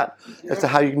explain that as to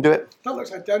how you can do it? That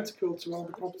looks identical to all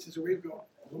the properties that we've got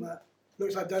on that.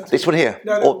 Looks identical. This one here?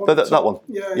 No, that one?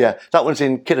 Yeah. That one's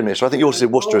in Kidderminster. I think yours is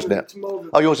in Worcester, isn't it?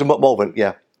 Oh, yours is in Malvern,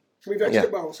 yeah. We've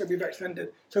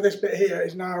extended. So this bit here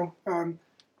is now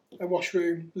a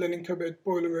washroom, linen cupboard,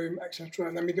 boiler room, etc.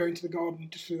 And then we go into the garden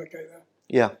just through that gate there.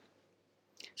 Yeah.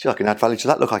 See, I can add value to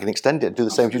that. Look, I can extend it and do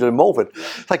the same as you do in Malvern. Yeah.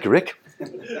 Thank you, Rick.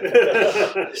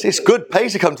 It's good pay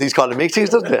to come to these kind of meetings,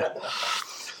 doesn't it?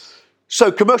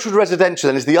 So commercial to residential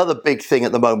then is the other big thing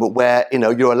at the moment where,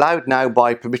 you're allowed now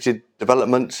by permitted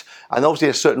development, and obviously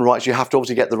there's certain rights. You have to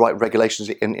obviously get the right regulations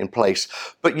in place,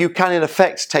 but you can in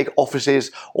effect take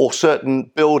offices or certain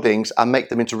buildings and make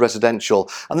them into residential.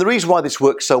 And the reason why this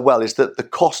works so well is that the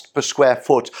cost per square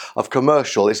foot of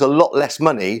commercial is a lot less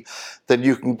money than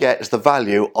you can get as the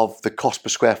value of the cost per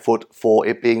square foot for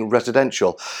it being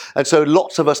residential. And so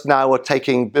lots of us now are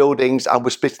taking buildings and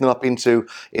we're splitting them up into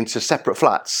separate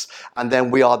flats, and then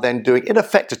we are then doing in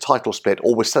effect a title split,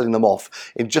 or we're selling them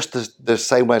off in just the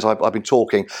same way as I've been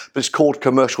talking, but it's called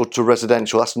commercial to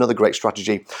residential. That's another great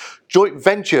strategy. Joint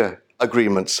venture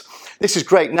agreements. This is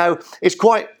great. Now, it's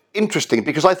quite interesting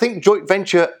because I think joint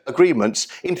venture agreements,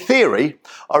 in theory,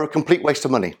 are a complete waste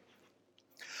of money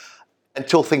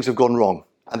until things have gone wrong.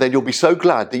 And then you'll be so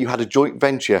glad that you had a joint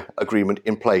venture agreement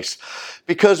in place.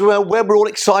 Because when we're all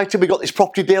excited, we got this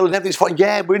property deal and everything's fine.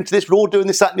 Yeah, we're into this, we're all doing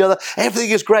this, that and the other. Everything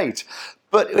is great.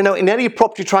 But, in any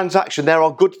property transaction, there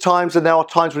are good times and there are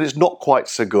times when it's not quite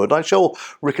so good. I'm sure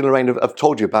Rick and Lorraine have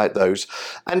told you about those.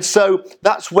 And so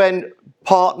that's when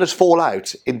partners fall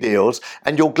out in deals,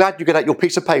 and you're glad you get out your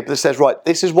piece of paper that says, right,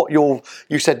 this is what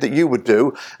you said that you would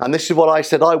do, and this is what I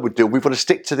said I would do. We've got to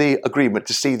stick to the agreement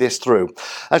to see this through.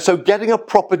 And so getting a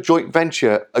proper joint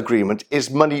venture agreement is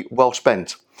money well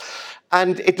spent.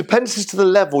 And it depends as to the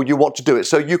level you want to do it.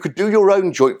 So you could do your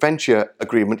own joint venture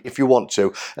agreement if you want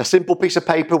to. A simple piece of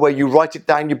paper where you write it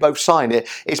down, you both sign it,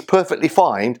 is perfectly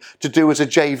fine to do as a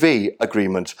JV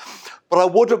agreement. But I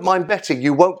wouldn't mind betting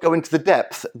you won't go into the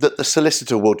depth that the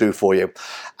solicitor will do for you.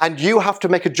 And you have to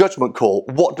make a judgment call.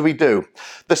 What do we do?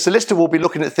 The solicitor will be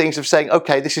looking at things of saying,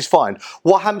 okay, this is fine.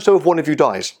 What happens if one of you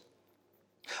dies?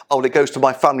 Oh, well, it goes to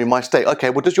my family, my estate. Okay,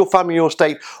 well, does your family, your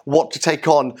estate want to take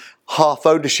on half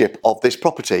ownership of this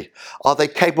property? Are they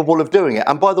capable of doing it?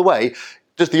 And by the way,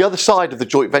 does the other side of the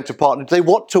joint venture partner, do they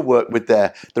want to work with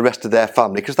the rest of their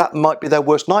family? Because that might be their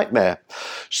worst nightmare.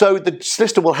 So the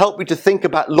solicitor will help you to think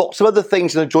about lots of other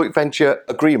things in a joint venture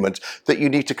agreement that you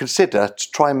need to consider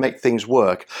to try and make things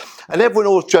work. And everyone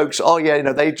always jokes, oh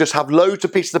yeah, they just have loads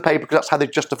of pieces of paper because that's how they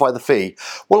justify the fee.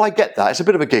 Well, I get that. It's a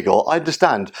bit of a giggle. I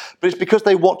understand. But it's because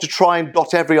they want to try and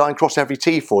dot every I and cross every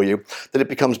T for you that it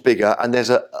becomes bigger, and there's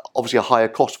obviously a higher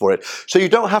cost for it. So you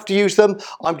don't have to use them.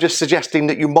 I'm just suggesting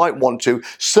that you might want to,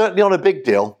 certainly on a big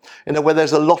deal, where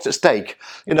there's a lot at stake.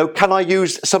 Can I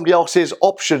use somebody else's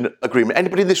option agreement?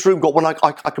 Anybody in this room got one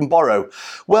I can borrow?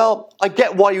 Well, I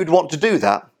get why you'd want to do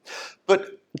that, but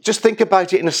just think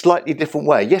about it in a slightly different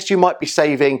way. Yes, you might be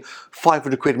saving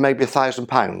 500 quid, maybe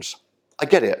 £1,000. I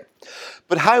get it.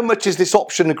 But how much is this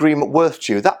option agreement worth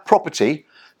to you? That property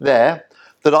there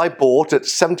that I bought at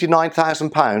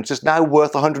 £79,000 is now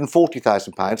worth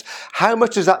 £140,000. How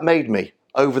much has that made me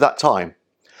over that time?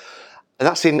 And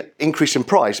that's in increase in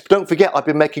price. But don't forget, I've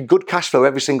been making good cash flow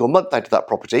every single month out of that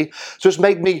property. So it's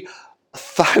made me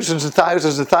thousands and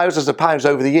thousands and thousands of pounds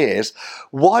over the years,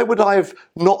 why would I have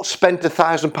not spent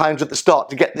 £1,000 at the start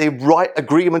to get the right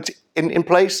agreement in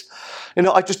place?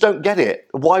 I just don't get it.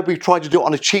 Why we try to do it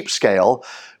on a cheap scale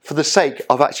for the sake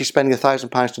of actually spending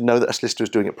 £1,000 to know that a solicitor is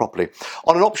doing it properly.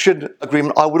 On an option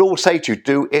agreement, I would always say to you,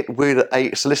 do it with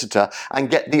a solicitor and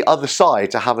get the other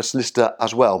side to have a solicitor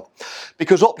as well.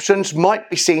 Because options might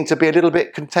be seen to be a little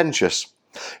bit contentious.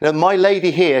 My lady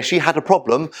here, she had a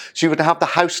problem. She would have the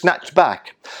house snatched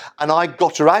back. And I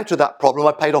got her out of that problem.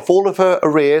 I paid off all of her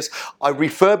arrears. I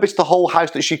refurbished the whole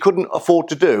house that she couldn't afford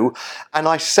to do. And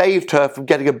I saved her from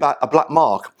getting a black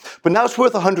mark. But now it's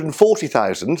worth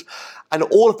 £140,000. And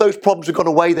all of those problems have gone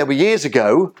away. They were years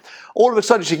ago. All of a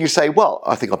sudden she can say, well,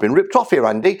 I think I've been ripped off here,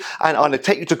 Andy. And I'm going to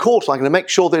take you to court. So I'm going to make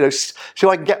sure that so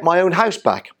I can get my own house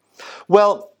back.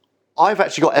 Well, I've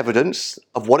actually got evidence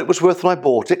of what it was worth when I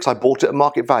bought it, because I bought it at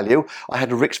market value. I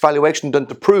had a RICS valuation done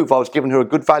to prove I was giving her a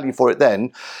good value for it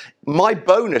then. My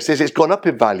bonus is it's gone up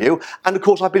in value, and of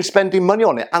course I've been spending money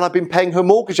on it, and I've been paying her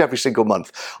mortgage every single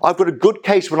month. I've got a good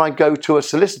case when I go to a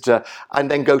solicitor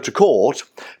and then go to court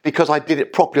because I did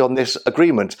it properly on this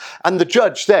agreement. And the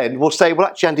judge then will say, well,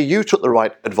 actually, Andy, you took the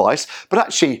right advice, but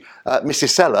actually, Mrs.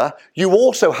 Seller, you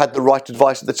also had the right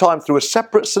advice at the time through a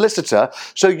separate solicitor,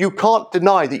 so you can't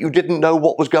deny that you didn't know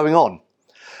what was going on.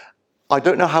 I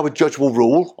don't know how a judge will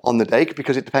rule on the day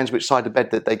because it depends which side of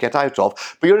bed that they get out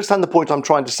of. But you understand the point I'm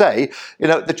trying to say.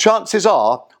 The chances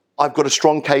are I've got a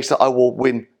strong case that I will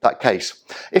win that case.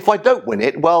 If I don't win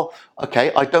it, well,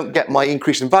 okay, I don't get my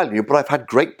increase in value, but I've had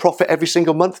great profit every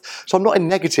single month. So I'm not in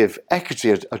negative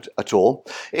equity at all.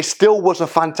 It still was a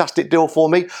fantastic deal for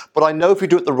me, but I know if you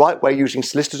do it the right way using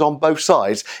solicitors on both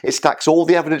sides, it stacks all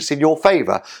the evidence in your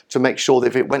favour to make sure that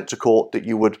if it went to court that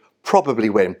you would probably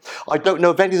win. I don't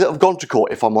know of any that have gone to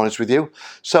court, if I'm honest with you,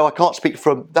 so I can't speak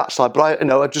from that side, but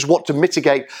I just want to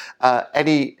mitigate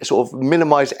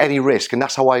minimise any risk, and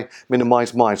that's how I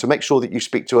minimise mine. So make sure that you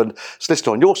speak to a solicitor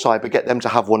on your side, but get them to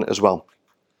have one as well.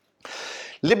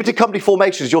 Limited company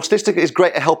formations, your solicitor is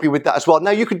great to help you with that as well. Now,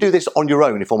 you can do this on your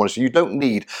own, if I'm honest. You don't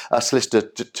need a solicitor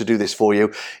to do this for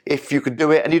you. If you can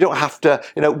do it, and you don't have to,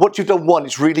 what you've done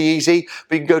it's really easy,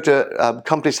 but you can go to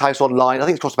Companies House online. I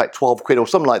think it costs about 12 quid or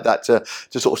something like that to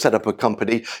sort of set up a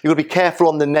company. You've got to be careful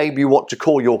on the name you want to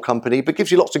call your company, but it gives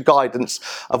you lots of guidance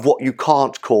of what you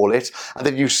can't call it, and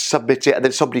then you submit it, and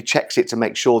then somebody checks it to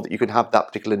make sure that you can have that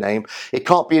particular name. It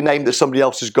can't be a name that somebody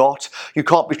else has got. You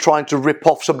can't be trying to rip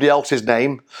off somebody else's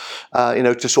name.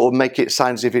 To sort of make it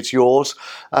sound as if it's yours.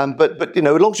 But as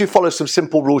long as you follow some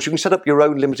simple rules, you can set up your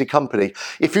own limited company.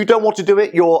 If you don't want to do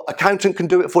it, your accountant can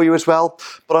do it for you as well.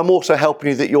 But I'm also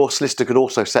helping you that your solicitor could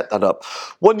also set that up.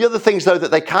 One of the other things, though,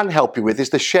 that they can help you with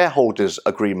is the shareholders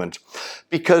agreement,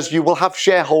 because you will have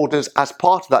shareholders as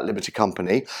part of that limited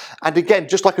company. And again,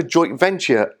 just like a joint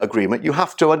venture agreement, you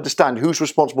have to understand who's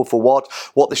responsible for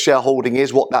what the shareholding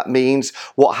is, what that means,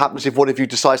 what happens if one of you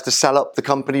decides to sell up the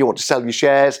company, you want to sell your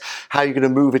shares, how you're going to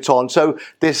move it on. So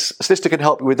this solicitor can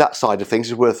help you with that side of things.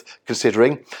 It's worth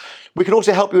considering. We can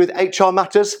also help you with HR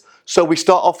matters. So we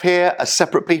start off here as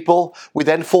separate people. We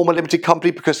then form a limited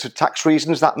company because of tax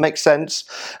reasons. That makes sense.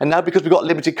 And now because we've got a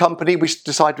limited company, we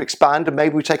decide to expand, and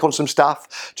maybe we take on some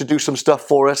staff to do some stuff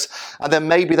for us. And then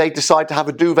maybe they decide to have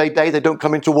a duvet day. They don't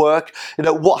come into work.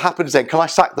 What happens then? Can I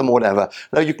sack them or whatever?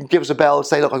 You can give us a bell and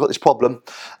say, look, I've got this problem.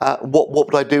 What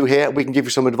would I do here? We can give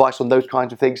you some advice on those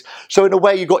kinds of things. So in a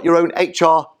way, you've got your own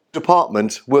HR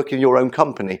department working in your own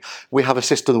company. We have a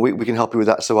system that we can help you with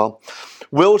that as well.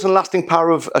 Wills and lasting power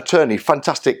of attorney,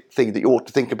 fantastic thing that you ought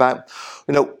to think about.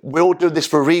 We're all doing this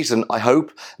for a reason, I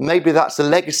hope. Maybe that's the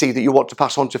legacy that you want to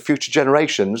pass on to future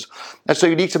generations. And so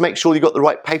you need to make sure you've got the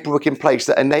right paperwork in place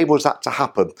that enables that to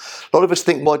happen. A lot of us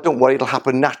think, well, don't worry, it'll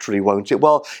happen naturally, won't it?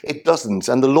 Well, it doesn't.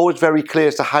 And the law is very clear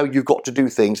as to how you've got to do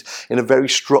things in a very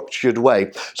structured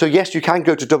way. So yes, you can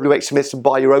go to WH Smith's and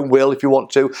buy your own will if you want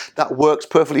to. That works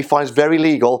perfectly fine, it's very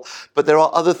legal. But there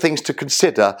are other things to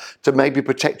consider to maybe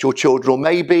protect your children, or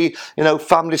maybe,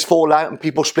 families fall out and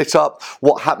people split up.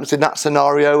 What happens in that scenario?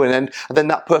 And then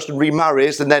that person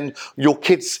remarries, and then your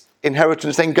kids'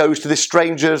 inheritance then goes to this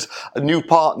stranger's new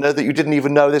partner that you didn't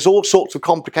even know. There's all sorts of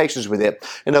complications with it.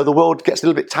 The world gets a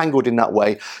little bit tangled in that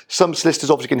way. Some solicitors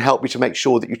obviously can help you to make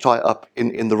sure that you tie it up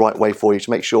in the right way for you, to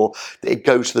make sure that it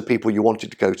goes to the people you want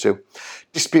it to go to.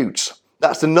 Disputes.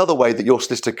 That's another way that your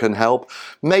solicitor can help.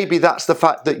 Maybe that's the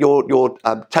fact that your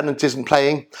tenant isn't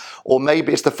paying, or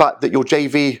maybe it's the fact that your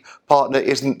JV partner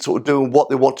isn't sort of doing what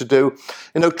they want to do.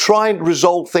 Try and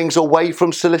resolve things away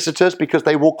from solicitors because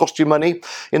they will cost you money.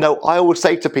 I always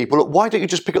say to people, look, why don't you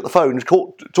just pick up the phone and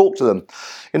talk to them?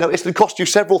 It's going to cost you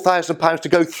several £1,000s to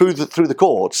go through the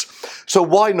courts. So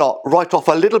why not write off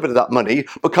a little bit of that money,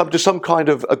 but come to some kind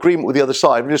of agreement with the other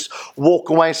side and just walk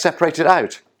away and separate it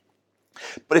out?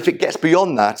 But if it gets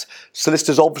beyond that,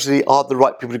 solicitors obviously are the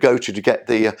right people to go to get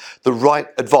the right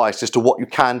advice as to what you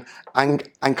can and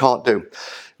can't do.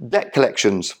 Debt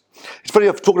collections. It's funny,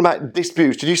 I'm talking about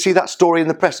disputes. Did you see that story in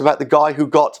the press about the guy who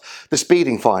got the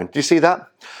speeding fine? Did you see that?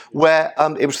 Where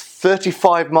it was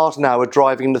 35 miles an hour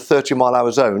driving in the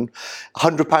 30-mile-an-hour zone,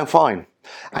 £100 fine.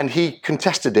 And he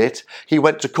contested it. He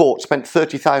went to court, spent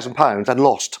 £30,000 and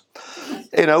lost.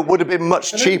 Would have been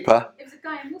much cheaper. It was a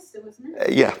guy in Worcester, wasn't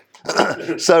it? Yeah.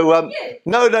 So,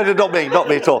 no, not me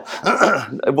at all.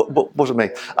 It wasn't me.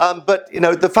 But,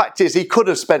 the fact is he could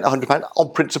have spent £100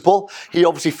 on principle. He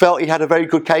obviously felt he had a very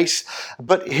good case,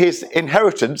 but his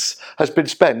inheritance has been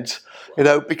spent,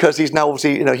 because he's now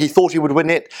obviously, he thought he would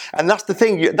win it. And that's the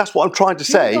thing, that's what I'm trying to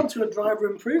say. He could have gone to a driver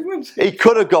improvement. He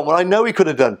could have gone, well, I know he could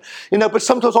have done. But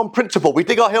sometimes on principle, we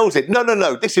dig our heels in.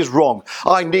 No, this is wrong.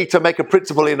 I need to make a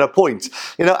principle in a point.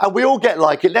 And we all get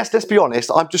like it. Let's be honest.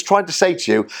 I'm just trying to say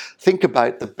to you, think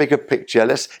about the bigger picture.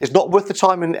 It's not worth the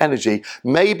time and energy.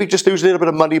 Maybe just lose a little bit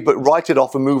of money, but write it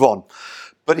off and move on.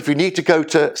 But if you need to go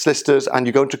to solicitors and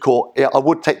you're going to court, I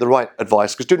would take the right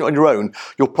advice, because doing it on your own,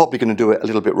 you're probably going to do it a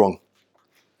little bit wrong.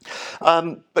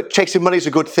 But chasing money is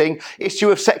a good thing.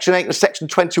 Issue of Section 8 and Section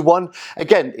 21.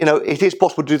 Again, it is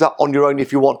possible to do that on your own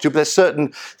if you want to, but there's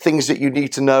certain things that you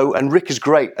need to know. And Rick is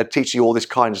great at teaching you all this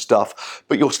kind of stuff,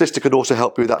 but your solicitor could also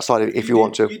help you with that side of it if you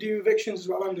want to. You do evictions as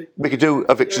well, Andy? We could do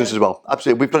evictions as well.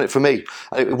 Absolutely. We've done it for me.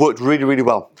 And it worked really, really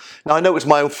well. Now, I know it's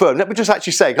my own firm. Let me just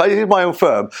actually say, it is my own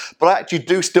firm, but I actually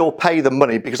do still pay them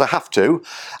money because I have to.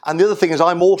 And the other thing is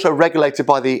I'm also regulated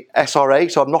by the SRA,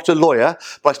 so I'm not a lawyer,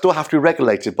 but I still have to be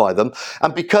regulated by them.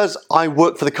 And because I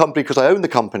work for the company, because I own the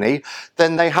company,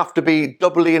 then they have to be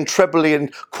doubly and trebly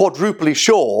and quadruply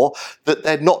sure that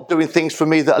they're not doing things for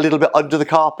me that are a little bit under the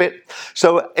carpet.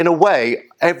 So in a way,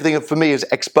 everything for me is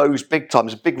exposed big time.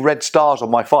 There's big red stars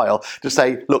on my file to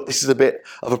say, look, this is a bit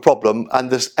of a problem, and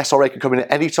the SRA can come in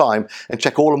at any time and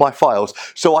check all of my files.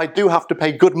 So I do have to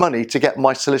pay good money to get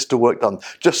my solicitor work done,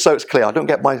 just so it's clear. I don't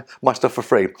get my stuff for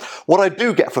free. What I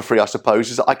do get for free, I suppose,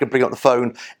 is that I can bring up the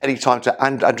phone anytime to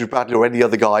Andrew Bradley or any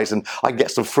other guys, and I can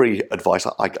get some free advice,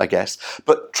 I guess.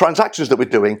 But transactions that we're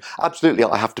doing, absolutely,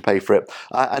 I have to pay for it.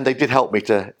 And they did help me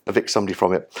to evict somebody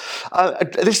from it.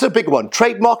 This is a big one.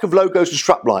 Trademark of logos and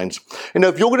strap lines.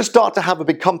 If you're going to start to have a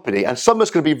big company and someone's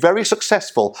going to be very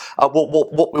successful at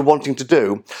what we're wanting to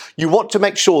do, you want to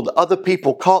make sure that other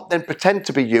people can't then pretend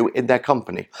to be you in their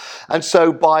company. And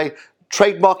so by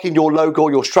trademarking your logo,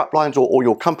 your strap lines, or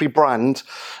your company brand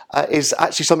is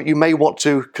actually something you may want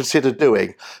to consider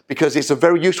doing, because it's a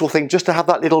very useful thing just to have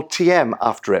that little TM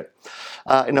after it.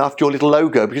 After your little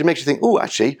logo, because it makes you think, oh,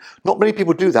 actually, not many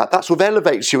people do that. That sort of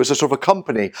elevates you as a sort of a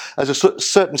company, as a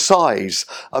certain size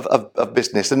of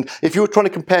business. And if you were trying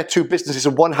to compare two businesses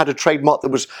and one had a trademark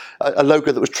that was a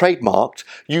logo that was trademarked,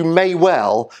 you may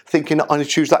well think, I'm going to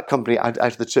choose that company out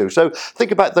of the two. So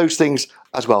think about those things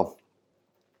as well.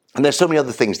 And there's so many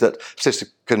other things that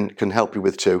solicitor can help you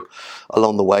with too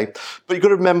along the way. But you've got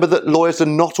to remember that lawyers are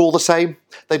not all the same.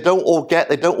 They don't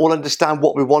all understand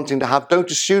what we're wanting to have.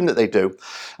 Don't assume that they do.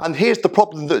 And here's the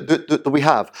problem that we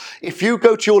have. If you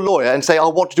go to your lawyer and say, I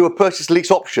want to do a purchase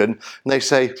lease option, and they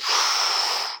say,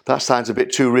 that sounds a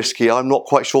bit too risky, I'm not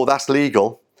quite sure that's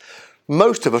legal.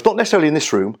 Most of us, not necessarily in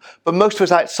this room, but most of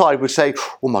us outside would say,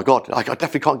 oh my God, I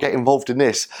definitely can't get involved in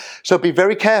this. So be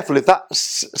very careful if that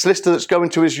solicitor that's going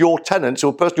to is your tenant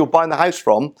or the person you're buying the house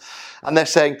from, and they're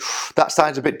saying, that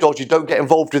sounds a bit dodgy, don't get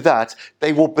involved with that.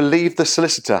 They will believe the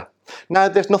solicitor. Now,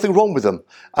 there's nothing wrong with them.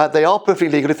 They are perfectly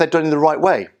legal if they're done in the right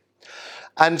way.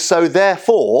 And so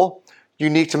therefore, you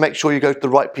need to make sure you go to the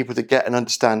right people that get and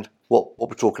understand what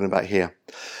we're talking about here.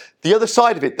 The other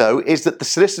side of it, though, is that the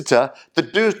solicitor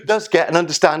that does get and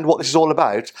understand what this is all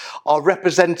about are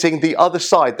representing the other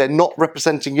side. They're not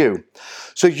representing you.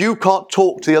 So you can't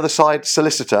talk to the other side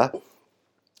solicitor.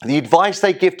 The advice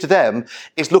they give to them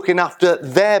is looking after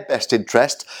their best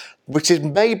interest, which is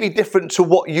maybe different to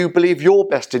what you believe your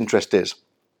best interest is.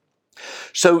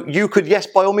 So you could, yes,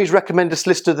 by all means recommend a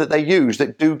solicitor that they use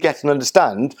that do get and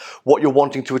understand what you're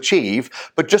wanting to achieve.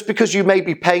 But just because you may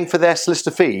be paying for their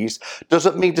solicitor fees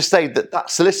doesn't mean to say that that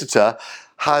solicitor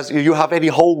you have any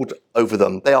hold over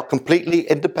them. They are completely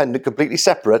independent, completely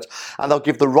separate, and they'll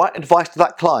give the right advice to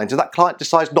that client. If that client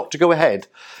decides not to go ahead,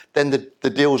 then the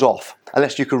deal's off,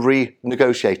 unless you can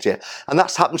renegotiate it. And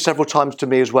that's happened several times to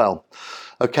me as well.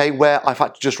 Okay, where I've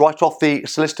had to just write off the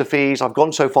solicitor fees, I've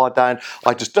gone so far down,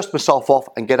 I just dust myself off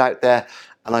and get out there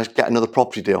and I get another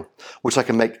property deal, which I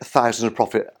can make thousands of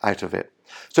profit out of it.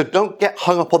 So don't get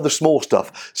hung up on the small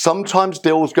stuff. Sometimes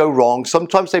deals go wrong,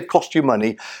 sometimes they've cost you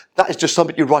money. That is just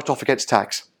something you write off against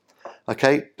tax.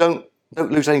 Okay, don't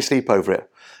lose any sleep over it.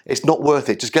 It's not worth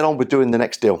it, just get on with doing the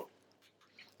next deal.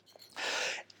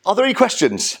 Are there any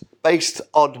questions based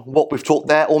on what we've talked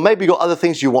there, or maybe you've got other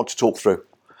things you want to talk through?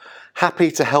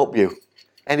 Happy to help you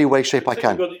any way, shape I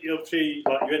can. Obviously,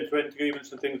 like your end-to-end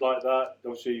agreements and things like that,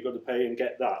 obviously you've got to pay and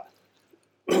get that.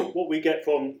 What we get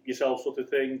from yourself sort of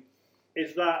thing,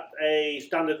 is that a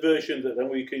standard version that then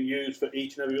we can use for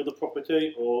each and every other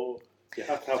property, or you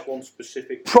have to have one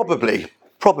specific?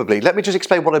 Probably. Let me just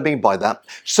explain what I mean by that.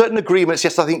 Certain agreements,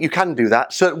 yes, I think you can do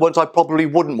that. Certain ones I probably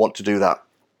wouldn't want to do that.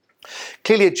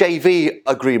 Clearly a JV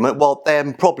agreement, well,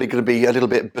 they're probably going to be a little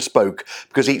bit bespoke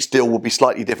because each deal will be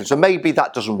slightly different. So maybe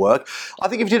that doesn't work. I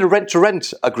think if you did a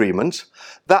rent-to-rent agreement,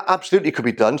 that absolutely could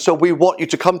be done. So we want you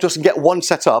to come to us and get one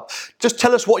set up. Just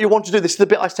tell us what you want to do. This is the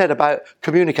bit I said about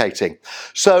communicating.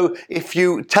 So if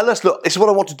you tell us, look, this is what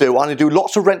I want to do. I'm going to do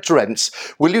lots of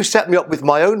rent-to-rents. Will you set me up with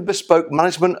my own bespoke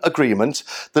management agreement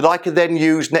that I can then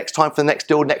use next time for the next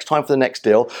deal, next time for the next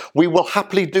deal? We will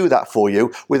happily do that for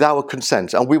you with our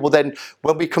consent. And we will then,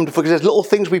 when we come to, because there's little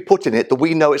things we put in it that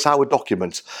we know it's our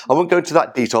document. I won't go into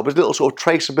that detail, but there's a little sort of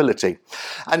traceability.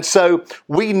 And so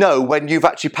we know when you've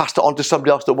actually passed it on to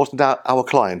somebody else that wasn't our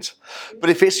client. But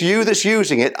if it's you that's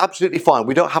using it, absolutely fine.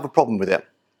 We don't have a problem with it.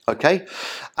 Okay,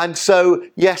 and so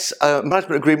yes,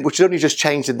 management agreement, which is only just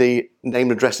changed in the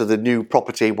name and address of the new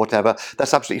property, whatever,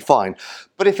 that's absolutely fine.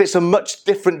 But if it's a much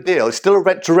different deal, it's still a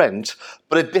rent to rent,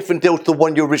 but a different deal to the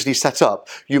one you originally set up,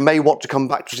 you may want to come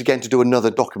back to us again to do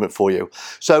another document for you.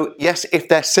 So yes, if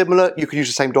they're similar, you can use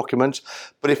the same document,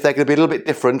 but if they're going to be a little bit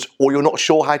different, or you're not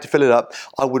sure how to fill it up,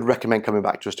 I would recommend coming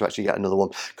back to us to actually get another one.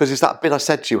 Because it's that bit I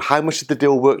said to you, how much is the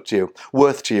deal worth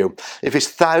to you? If it's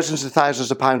thousands and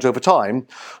thousands of pounds over time,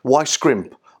 why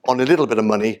scrimp on a little bit of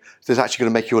money that's actually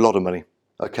going to make you a lot of money?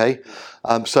 Okay,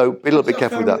 so be a little bit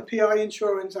careful with that. The PI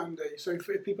insurance, Andy. So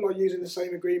if people are using the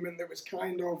same agreement that was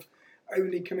kind of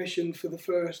only commissioned for the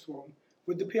first one,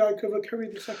 would the PI cover carry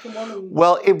the second one?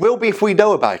 Well, it will be if we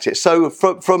know about it. So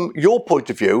from your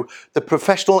point of view, the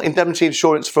professional indemnity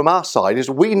insurance from our side is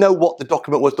we know what the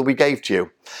document was that we gave to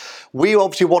you. We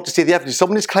obviously want to see the evidence. If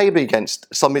someone is claiming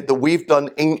against something that we've done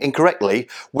incorrectly,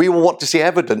 we will want to see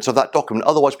evidence of that document.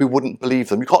 Otherwise, we wouldn't believe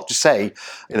them. You can't just say,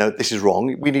 this is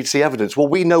wrong. We need to see evidence. Well,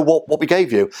 we know what we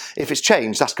gave you. If it's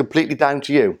changed, that's completely down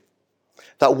to you.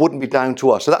 That wouldn't be down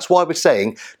to us. So that's why we're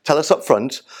saying, tell us up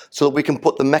front so that we can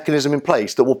put the mechanism in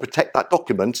place that will protect that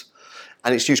document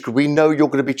and its use, because we know you're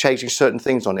going to be changing certain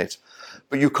things on it.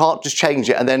 But you can't just change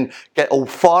it and then get all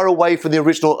far away from the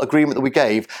original agreement that we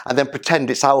gave and then pretend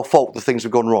it's our fault the things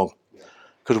have gone wrong.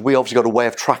 Because we obviously got a way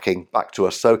of tracking back to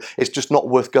us. So it's just not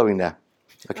worth going there.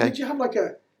 Okay. Did you have like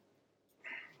a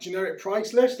generic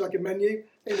price list, like a menu,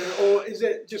 or is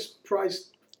it just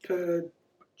price per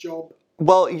job?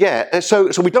 Well, yeah, so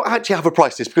we don't actually have a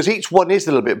price list because each one is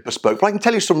a little bit bespoke, but I can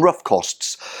tell you some rough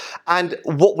costs. And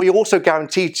what we also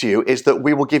guarantee to you is that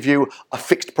we will give you a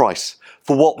fixed price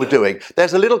for what we're doing.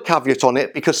 There's a little caveat on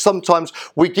it because sometimes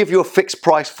we give you a fixed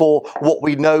price for what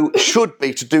we know should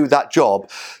be to do that job.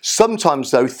 Sometimes,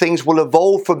 though, things will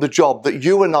evolve from the job that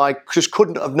you and I just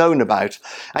couldn't have known about.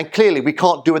 And clearly, we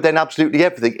can't do then absolutely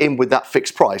everything in with that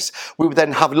fixed price. We would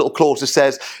then have a little clause that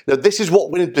says, this is what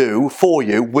we're going to do for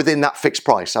you within that fixed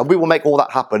price. And we will make all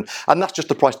that happen. And that's just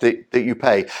the price that you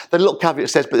pay. The little caveat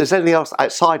says, but there's anything else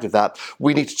outside of that,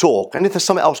 we need to talk. And if there's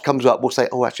something else comes up, we'll say,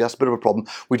 oh, actually, that's a bit of a problem.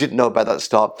 We didn't know about that at the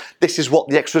start. This is what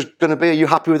the extra is going to be. Are you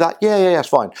happy with that? Yeah, that's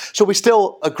fine. So we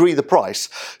still agree the price.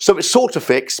 So it's sort of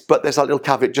fixed, but there's that little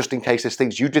caveat just in case there's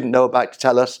things you didn't know about to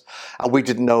tell us and we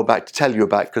didn't know about to tell you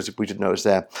about because we didn't know it was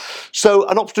there. So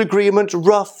an option agreement,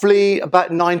 roughly about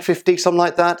 $950, something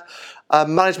like that.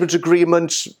 Management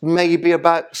agreements, maybe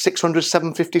about $600,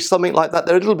 $750, something like that.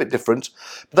 They're a little bit different,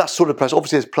 but that's sort of price.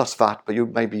 Obviously, there's plus VAT, but you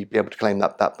may be able to claim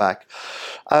that back.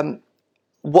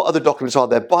 what other documents are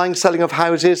there? Buying, selling of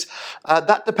houses.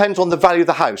 That depends on the value of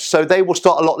the house. So they will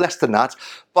start a lot less than that.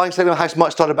 Buying, selling of a house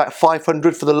might start about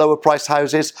 500 for the lower priced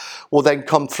houses. Will then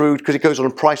come through because it goes on a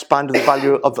price band of the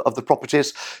value of the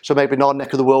properties. So maybe in our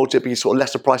neck of the world, it'd be sort of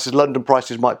lesser prices. London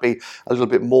prices might be a little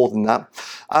bit more than that.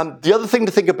 The other thing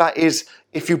to think about is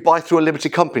if you buy through a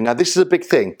limited company. Now, this is a big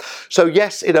thing. So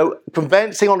yes,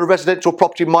 conveyancing on a residential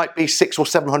property might be £600 or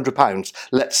 £700,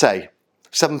 let's say.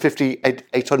 750,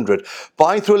 800.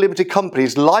 Buying through a limited company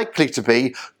is likely to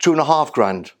be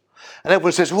 £2,500. And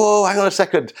everyone says, whoa, hang on a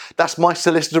second. That's my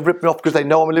solicitor ripped me off because they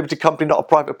know I'm a limited company, not a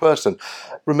private person.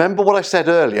 Remember what I said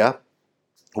earlier,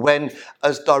 when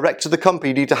as director of the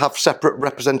company, you need to have separate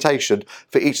representation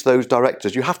for each of those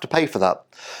directors. You have to pay for that.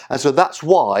 And so that's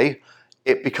why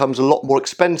it becomes a lot more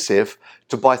expensive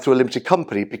to buy through a limited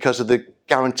company because of the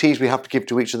guarantees we have to give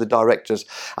to each of the directors.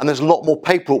 And there's a lot more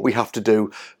paperwork we have to do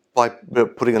by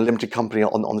putting a limited company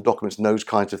on the documents and those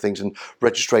kinds of things and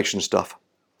registration stuff.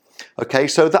 Okay,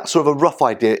 so that's sort of a rough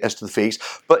idea as to the fees.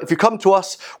 But if you come to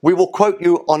us, we will quote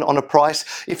you on a price.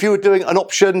 If you were doing an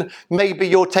option, maybe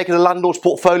you're taking a landlord's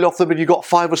portfolio off them and you've got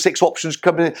 5 or 6 options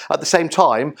coming in at the same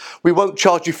time, we won't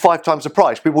charge you 5 times the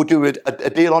price. We will do a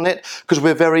deal on it because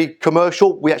we're very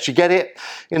commercial. We actually get it.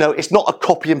 It's not a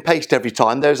copy and paste every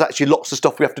time. There's actually lots of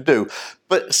stuff we have to do.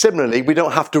 But similarly, we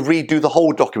don't have to redo the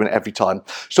whole document every time.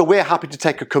 So we're happy to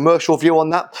take a commercial view on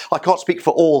that. I can't speak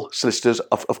for all solicitors,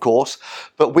 of course,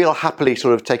 but we'll happily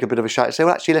sort of take a bit of a shout and say,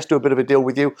 well, actually, let's do a bit of a deal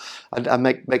with you and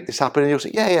make this happen. And you'll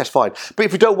say, yeah, it's fine. But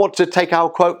if you don't want to take our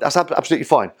quote, that's absolutely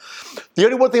fine. The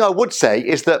only one thing I would say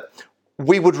is that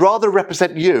we would rather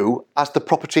represent you as the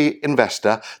property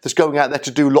investor that's going out there to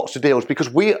do lots of deals,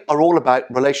 because we are all about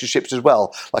relationships as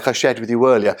well, like I shared with you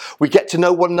earlier. We get to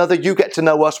know one another, you get to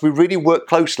know us, we really work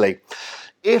closely.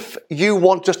 If you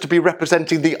want us to be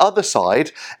representing the other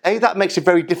side, that makes it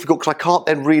very difficult because I can't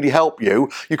then really help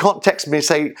you. You can't text me and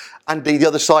say, Andy, the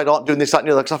other side aren't doing this, that and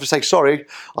the other, because I have to say, sorry,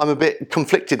 I'm a bit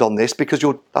conflicted on this because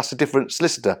that's a different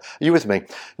solicitor. Are you with me?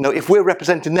 If we're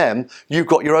representing them, you've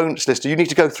got your own solicitor. You need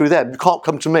to go through them. You can't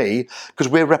come to me because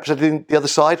we're representing the other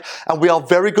side, and we are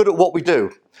very good at what we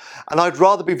do. And I'd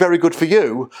rather be very good for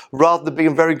you rather than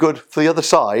being very good for the other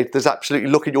side. There's absolutely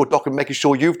looking at your document, making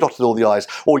sure you've dotted all the I's,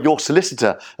 or your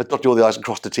solicitor has dotted all the I's and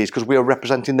crossed the T's, because we are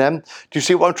representing them. Do you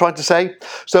see what I'm trying to say?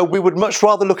 So we would much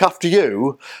rather look after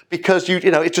you because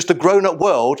it's just a grown-up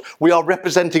world. We are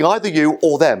representing either you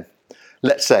or them,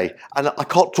 let's say. And I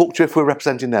can't talk to you if we're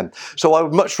representing them. So I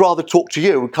would much rather talk to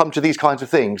you and come to these kinds of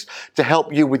things to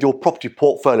help you with your property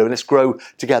portfolio, and let's grow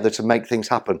together to make things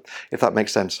happen, if that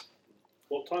makes sense.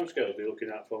 What timescale are you looking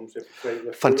at from?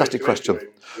 Fantastic question.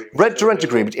 Rent to rent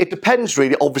agreement. It depends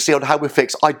really, obviously, on how we're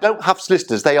fixed. I don't have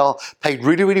solicitors. They are paid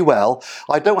really, really well.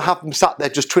 I don't have them sat there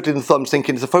just twiddling the thumbs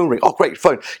thinking it's a phone ring. Oh, great,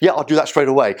 phone. Yeah, I'll do that straight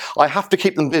away. I have to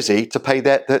keep them busy to pay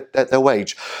their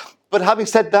wage. But having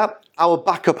said that, our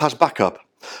backup has backup.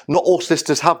 Not all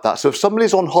solicitors have that. So if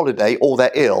somebody's on holiday or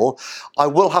they're ill, I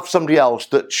will have somebody else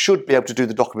that should be able to do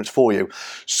the documents for you.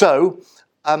 So,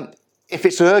 if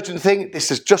it's an urgent thing, this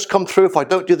has just come through. If I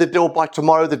don't do the deal by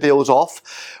tomorrow, the deal's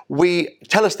off. We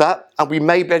tell us that, and we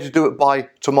may be able to do it by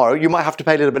tomorrow. You might have to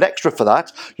pay a little bit extra for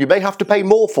that. You may have to pay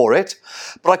more for it,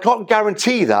 but I can't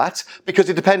guarantee that because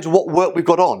it depends on what work we've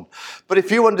got on. But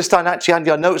if you understand, actually,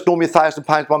 Andy, I know it's normally £1,000,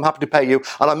 but I'm happy to pay you,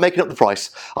 and I'm making up the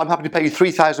price. I'm happy to pay you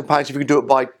 £3,000 if you can do it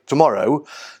by tomorrow.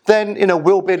 Then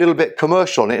we'll be a little bit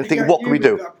commercial on it and think, what can we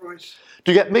do?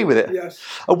 Do you get me with it? Yes.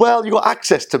 Well, you've got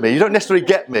access to me. You don't necessarily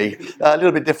get me. A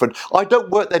little bit different. I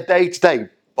don't work there day to day,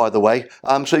 by the way.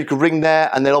 So you can ring there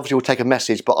and then obviously we'll take a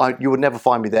message, but you would never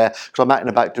find me there because I'm out and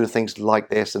about doing things like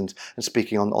this and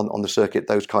speaking on the circuit,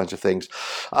 those kinds of things.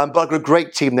 But I've got a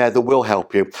great team there that will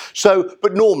help you. So,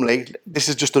 but normally, this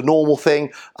is just a normal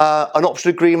thing. An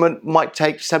option agreement might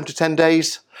take 7 to 10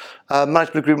 days.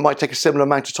 Management agreement might take a similar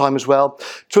amount of time as well.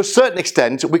 To a certain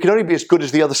extent, we can only be as good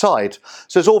as the other side.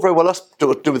 So it's all very well us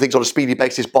doing things on a speedy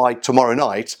basis by tomorrow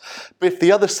night, but if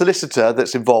the other solicitor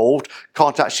that's involved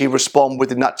can't actually respond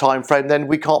within that time frame, then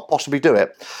we can't possibly do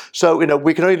it. So,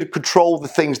 we can only control the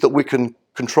things that we can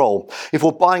control. If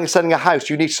we're buying and selling a house,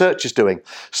 you need searches doing.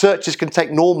 Searches can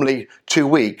take normally 2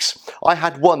 weeks. I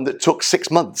had one that took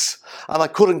 6 months and I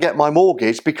couldn't get my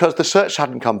mortgage because the search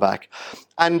hadn't come back.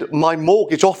 And my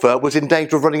mortgage offer was in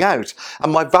danger of running out.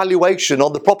 And my valuation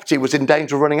on the property was in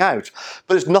danger of running out.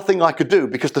 But there's nothing I could do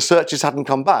because the searches hadn't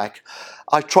come back.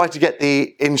 I tried to get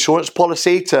the insurance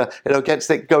policy to,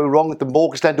 against it going wrong. The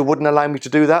mortgage lender wouldn't allow me to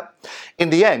do that. In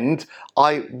the end,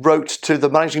 I wrote to the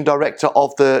managing director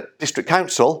of the district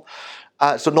council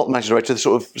so not the managing director, the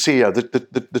sort of CEO,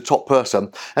 the top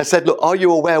person, and said, look, are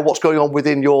you aware of what's going on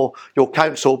within your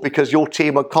council, because your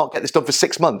team can't get this done for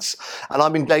 6 months and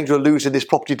I'm in danger of losing this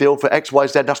property deal for X, Y,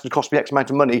 Z, that's going to cost me X amount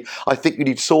of money, I think you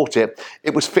need to sort it.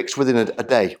 It was fixed within a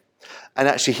day. And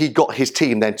actually he got his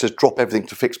team then to drop everything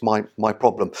to fix my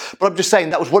problem. But I'm just saying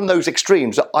that was one of those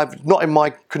extremes that I've not in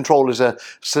my control as a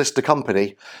solicitor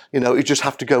company. You just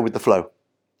have to go with the flow.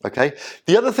 Okay.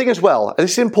 The other thing as well, and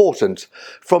this is important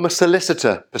from a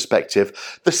solicitor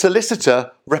perspective, the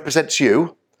solicitor represents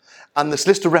you and the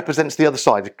solicitor represents the other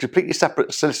side, a completely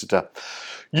separate solicitor.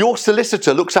 Your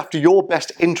solicitor looks after your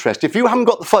best interest. If you haven't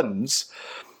got the funds,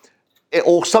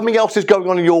 or something else is going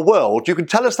on in your world, you can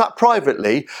tell us that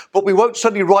privately, but we won't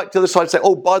suddenly write to the other side and say,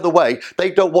 oh, by the way, they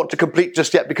don't want to complete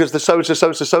just yet because the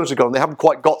so-and-so gone, they haven't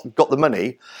quite got the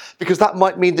money, because that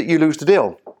might mean that you lose the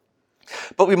deal.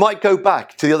 But we might go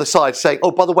back to the other side saying,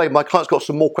 oh, by the way, my client's got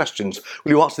some more questions.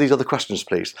 Will you answer these other questions,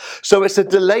 please? So it's a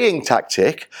delaying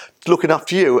tactic, looking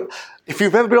after you. If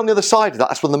you've ever been on the other side of that,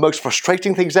 that's one of the most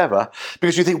frustrating things ever,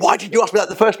 because you think, why did you ask me that in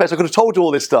the first place? I could have told you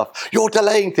all this stuff. You're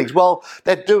delaying things. Well,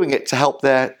 they're doing it to help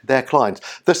their clients.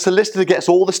 The solicitor gets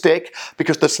all the stick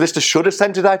because the solicitor should have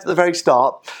sent it out at the very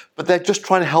start, but they're just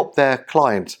trying to help their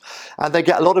client. And they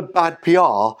get a lot of bad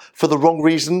PR for the wrong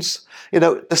reasons.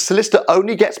 The solicitor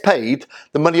only gets paid,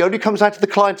 the money only comes out of the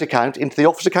client account into the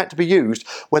office account to be used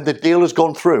when the deal has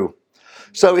gone through.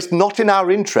 So it's not in our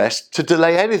interest to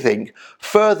delay anything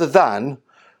further than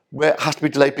where it has to be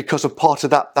delayed because of part of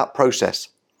that process.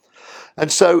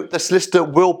 And so the solicitor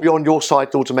will be on your side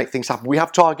in order to make things happen. We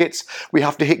have targets. We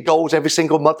have to hit goals every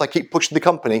single month. I keep pushing the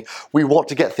company. We want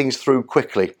to get things through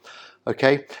quickly.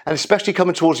 Okay, and especially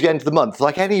coming towards the end of the month,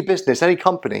 like any business, any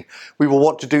company, we will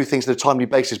want to do things on a timely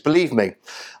basis. Believe me,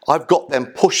 I've got them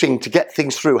pushing to get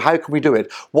things through. How can we do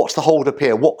it? What's the hold up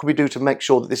here? What can we do to make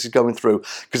sure that this is going through?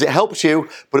 Because it helps you,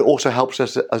 but it also helps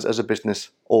us as a business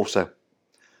also.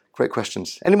 Great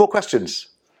questions. Any more questions?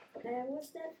 Was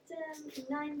that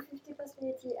 950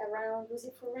 possibility around, was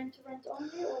it for rent to rent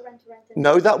only or rent to rent?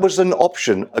 No, that was an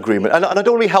option agreement. And I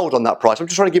don't want to be held on that price. I'm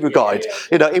just trying to give you a guide.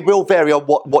 It will vary on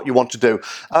what you want to do.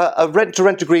 A rent to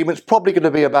rent agreement is probably going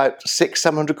to be about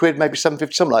 £600-700, maybe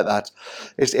 750, something like that.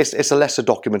 It's a lesser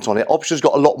document on it. Options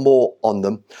got a lot more on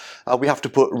them. We have to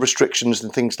put restrictions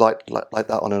and things like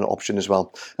that on an option as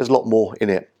well. There's a lot more in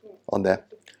it on there.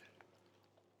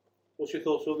 What's your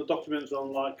thoughts on the documents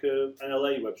on like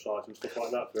NLA website and stuff like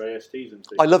that for ASTs and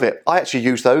things? I love it. I actually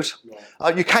use those.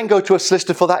 Right. You can go to a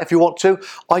solicitor for that if you want to.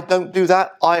 I don't do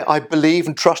that. I believe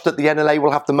and trust that the NLA will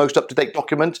have the most up-to-date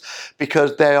document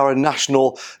because they are a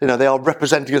national, they are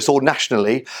representing us all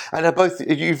nationally. And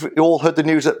you've all heard the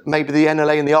news that maybe the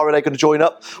NLA and the RLA are going to join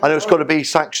up. I know it's got to be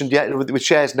sanctioned yet with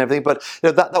shares and everything, but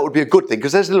that would be a good thing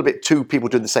because there's a little bit two people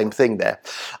doing the same thing there.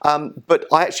 But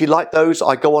I actually like those.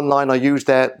 I go online, I use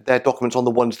their documents on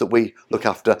the ones that we look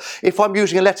after. If I'm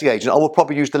using a letting agent, I will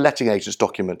probably use the letting agent's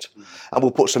document and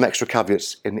we'll put some extra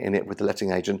caveats in it with the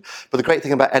letting agent. But the great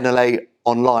thing about NLA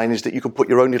online is that you can put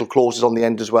your own little clauses on the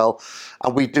end as well.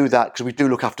 And we do that because we do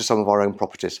look after some of our own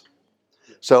properties.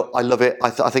 So I love it. I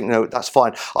think that's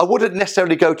fine. I wouldn't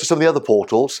necessarily go to some of the other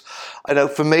portals.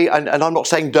 For me, and I'm not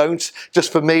saying don't,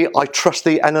 just for me, I trust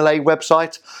the NLA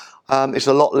website. It's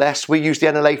a lot less. We use the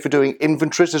NLA for doing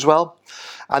inventories as well.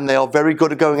 And they are very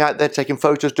good at going out there, taking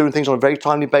photos, doing things on a very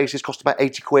timely basis, cost about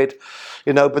 £80,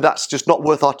 but that's just not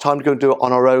worth our time to go and do it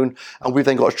on our own. And we've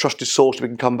then got a trusted source we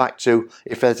can come back to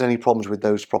if there's any problems with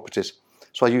those properties.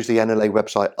 So I use the NLA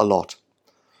website a lot.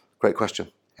 Great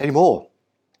question. Any more?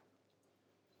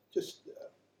 Just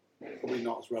probably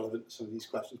not as relevant to some of these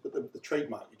questions, but the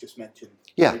trademark you just mentioned,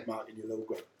 yeah. Trademark in your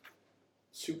logo,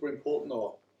 super important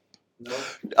or?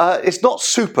 No? It's not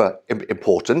super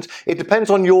important. It depends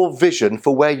on your vision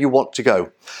for where you want to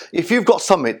go. If you've got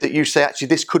something that you say, actually,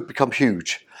 this could become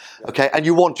huge, okay, and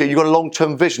you've got a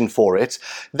long-term vision for it,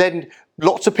 then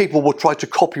lots of people will try to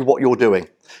copy what you're doing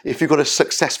if you've got a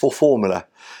successful formula,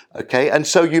 okay, and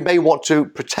so you may want to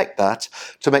protect that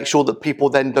to make sure that people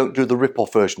then don't do the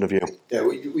rip-off version of you. Yeah,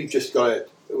 we've just got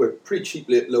a pretty cheap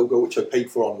logo which I paid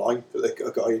for online for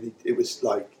a guy. It was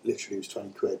like literally it was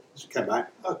 £20. So it came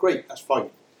back. Oh, great, that's fine.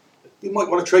 You might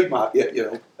want to trademark it,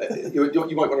 you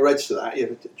might want to register that. Yeah,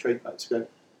 trademark. It's going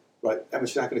right. How much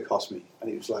is that going to cost me? And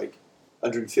he was like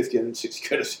 150, 160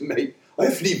 quid. I said, mate, I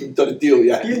haven't even done a deal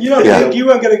yet. You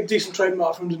won't get a decent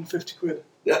trademark for 150 quid.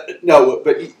 No,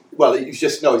 but he was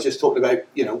just talking about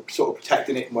sort of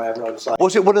protecting it and whatever. I was like,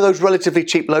 was it one of those relatively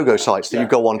cheap logo sites that you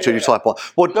go on to, you type on?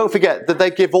 Well, don't forget that they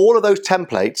give all of those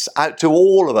templates out to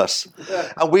all of us,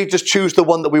 and we just choose the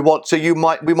one that we want. So we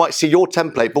might see your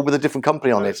template, but with a different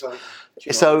company on it.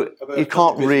 So you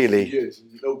can't really. Years,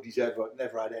 and nobody's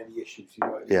never had any issues. You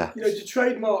know what I mean? Yeah. You know, to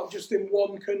trademark just in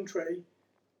one country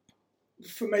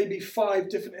for maybe 5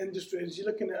 different industries, you're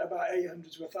looking at about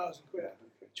 800 to 1,000 quid.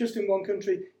 Just in one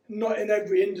country, not in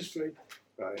every industry.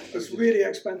 Right. It's really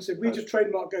expensive. We just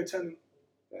trademark Go Tenant.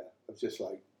 Yeah, I was just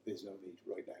like, there's no need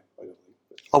right now. I don't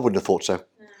think. I wouldn't have thought so,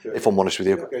 if I'm honest with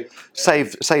you. Okay.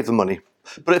 Save the money.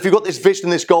 But if you've got this vision,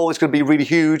 this goal, it's going to be really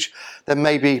huge, then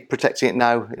maybe protecting it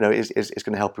now, you know, is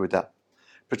going to help you with that.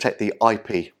 Protect the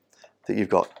IP that you've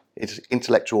got. It's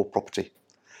intellectual property.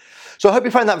 So I hope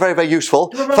you found that very, very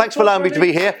useful. Thanks for allowing me to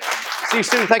be here. See you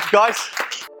soon. Thank you, guys.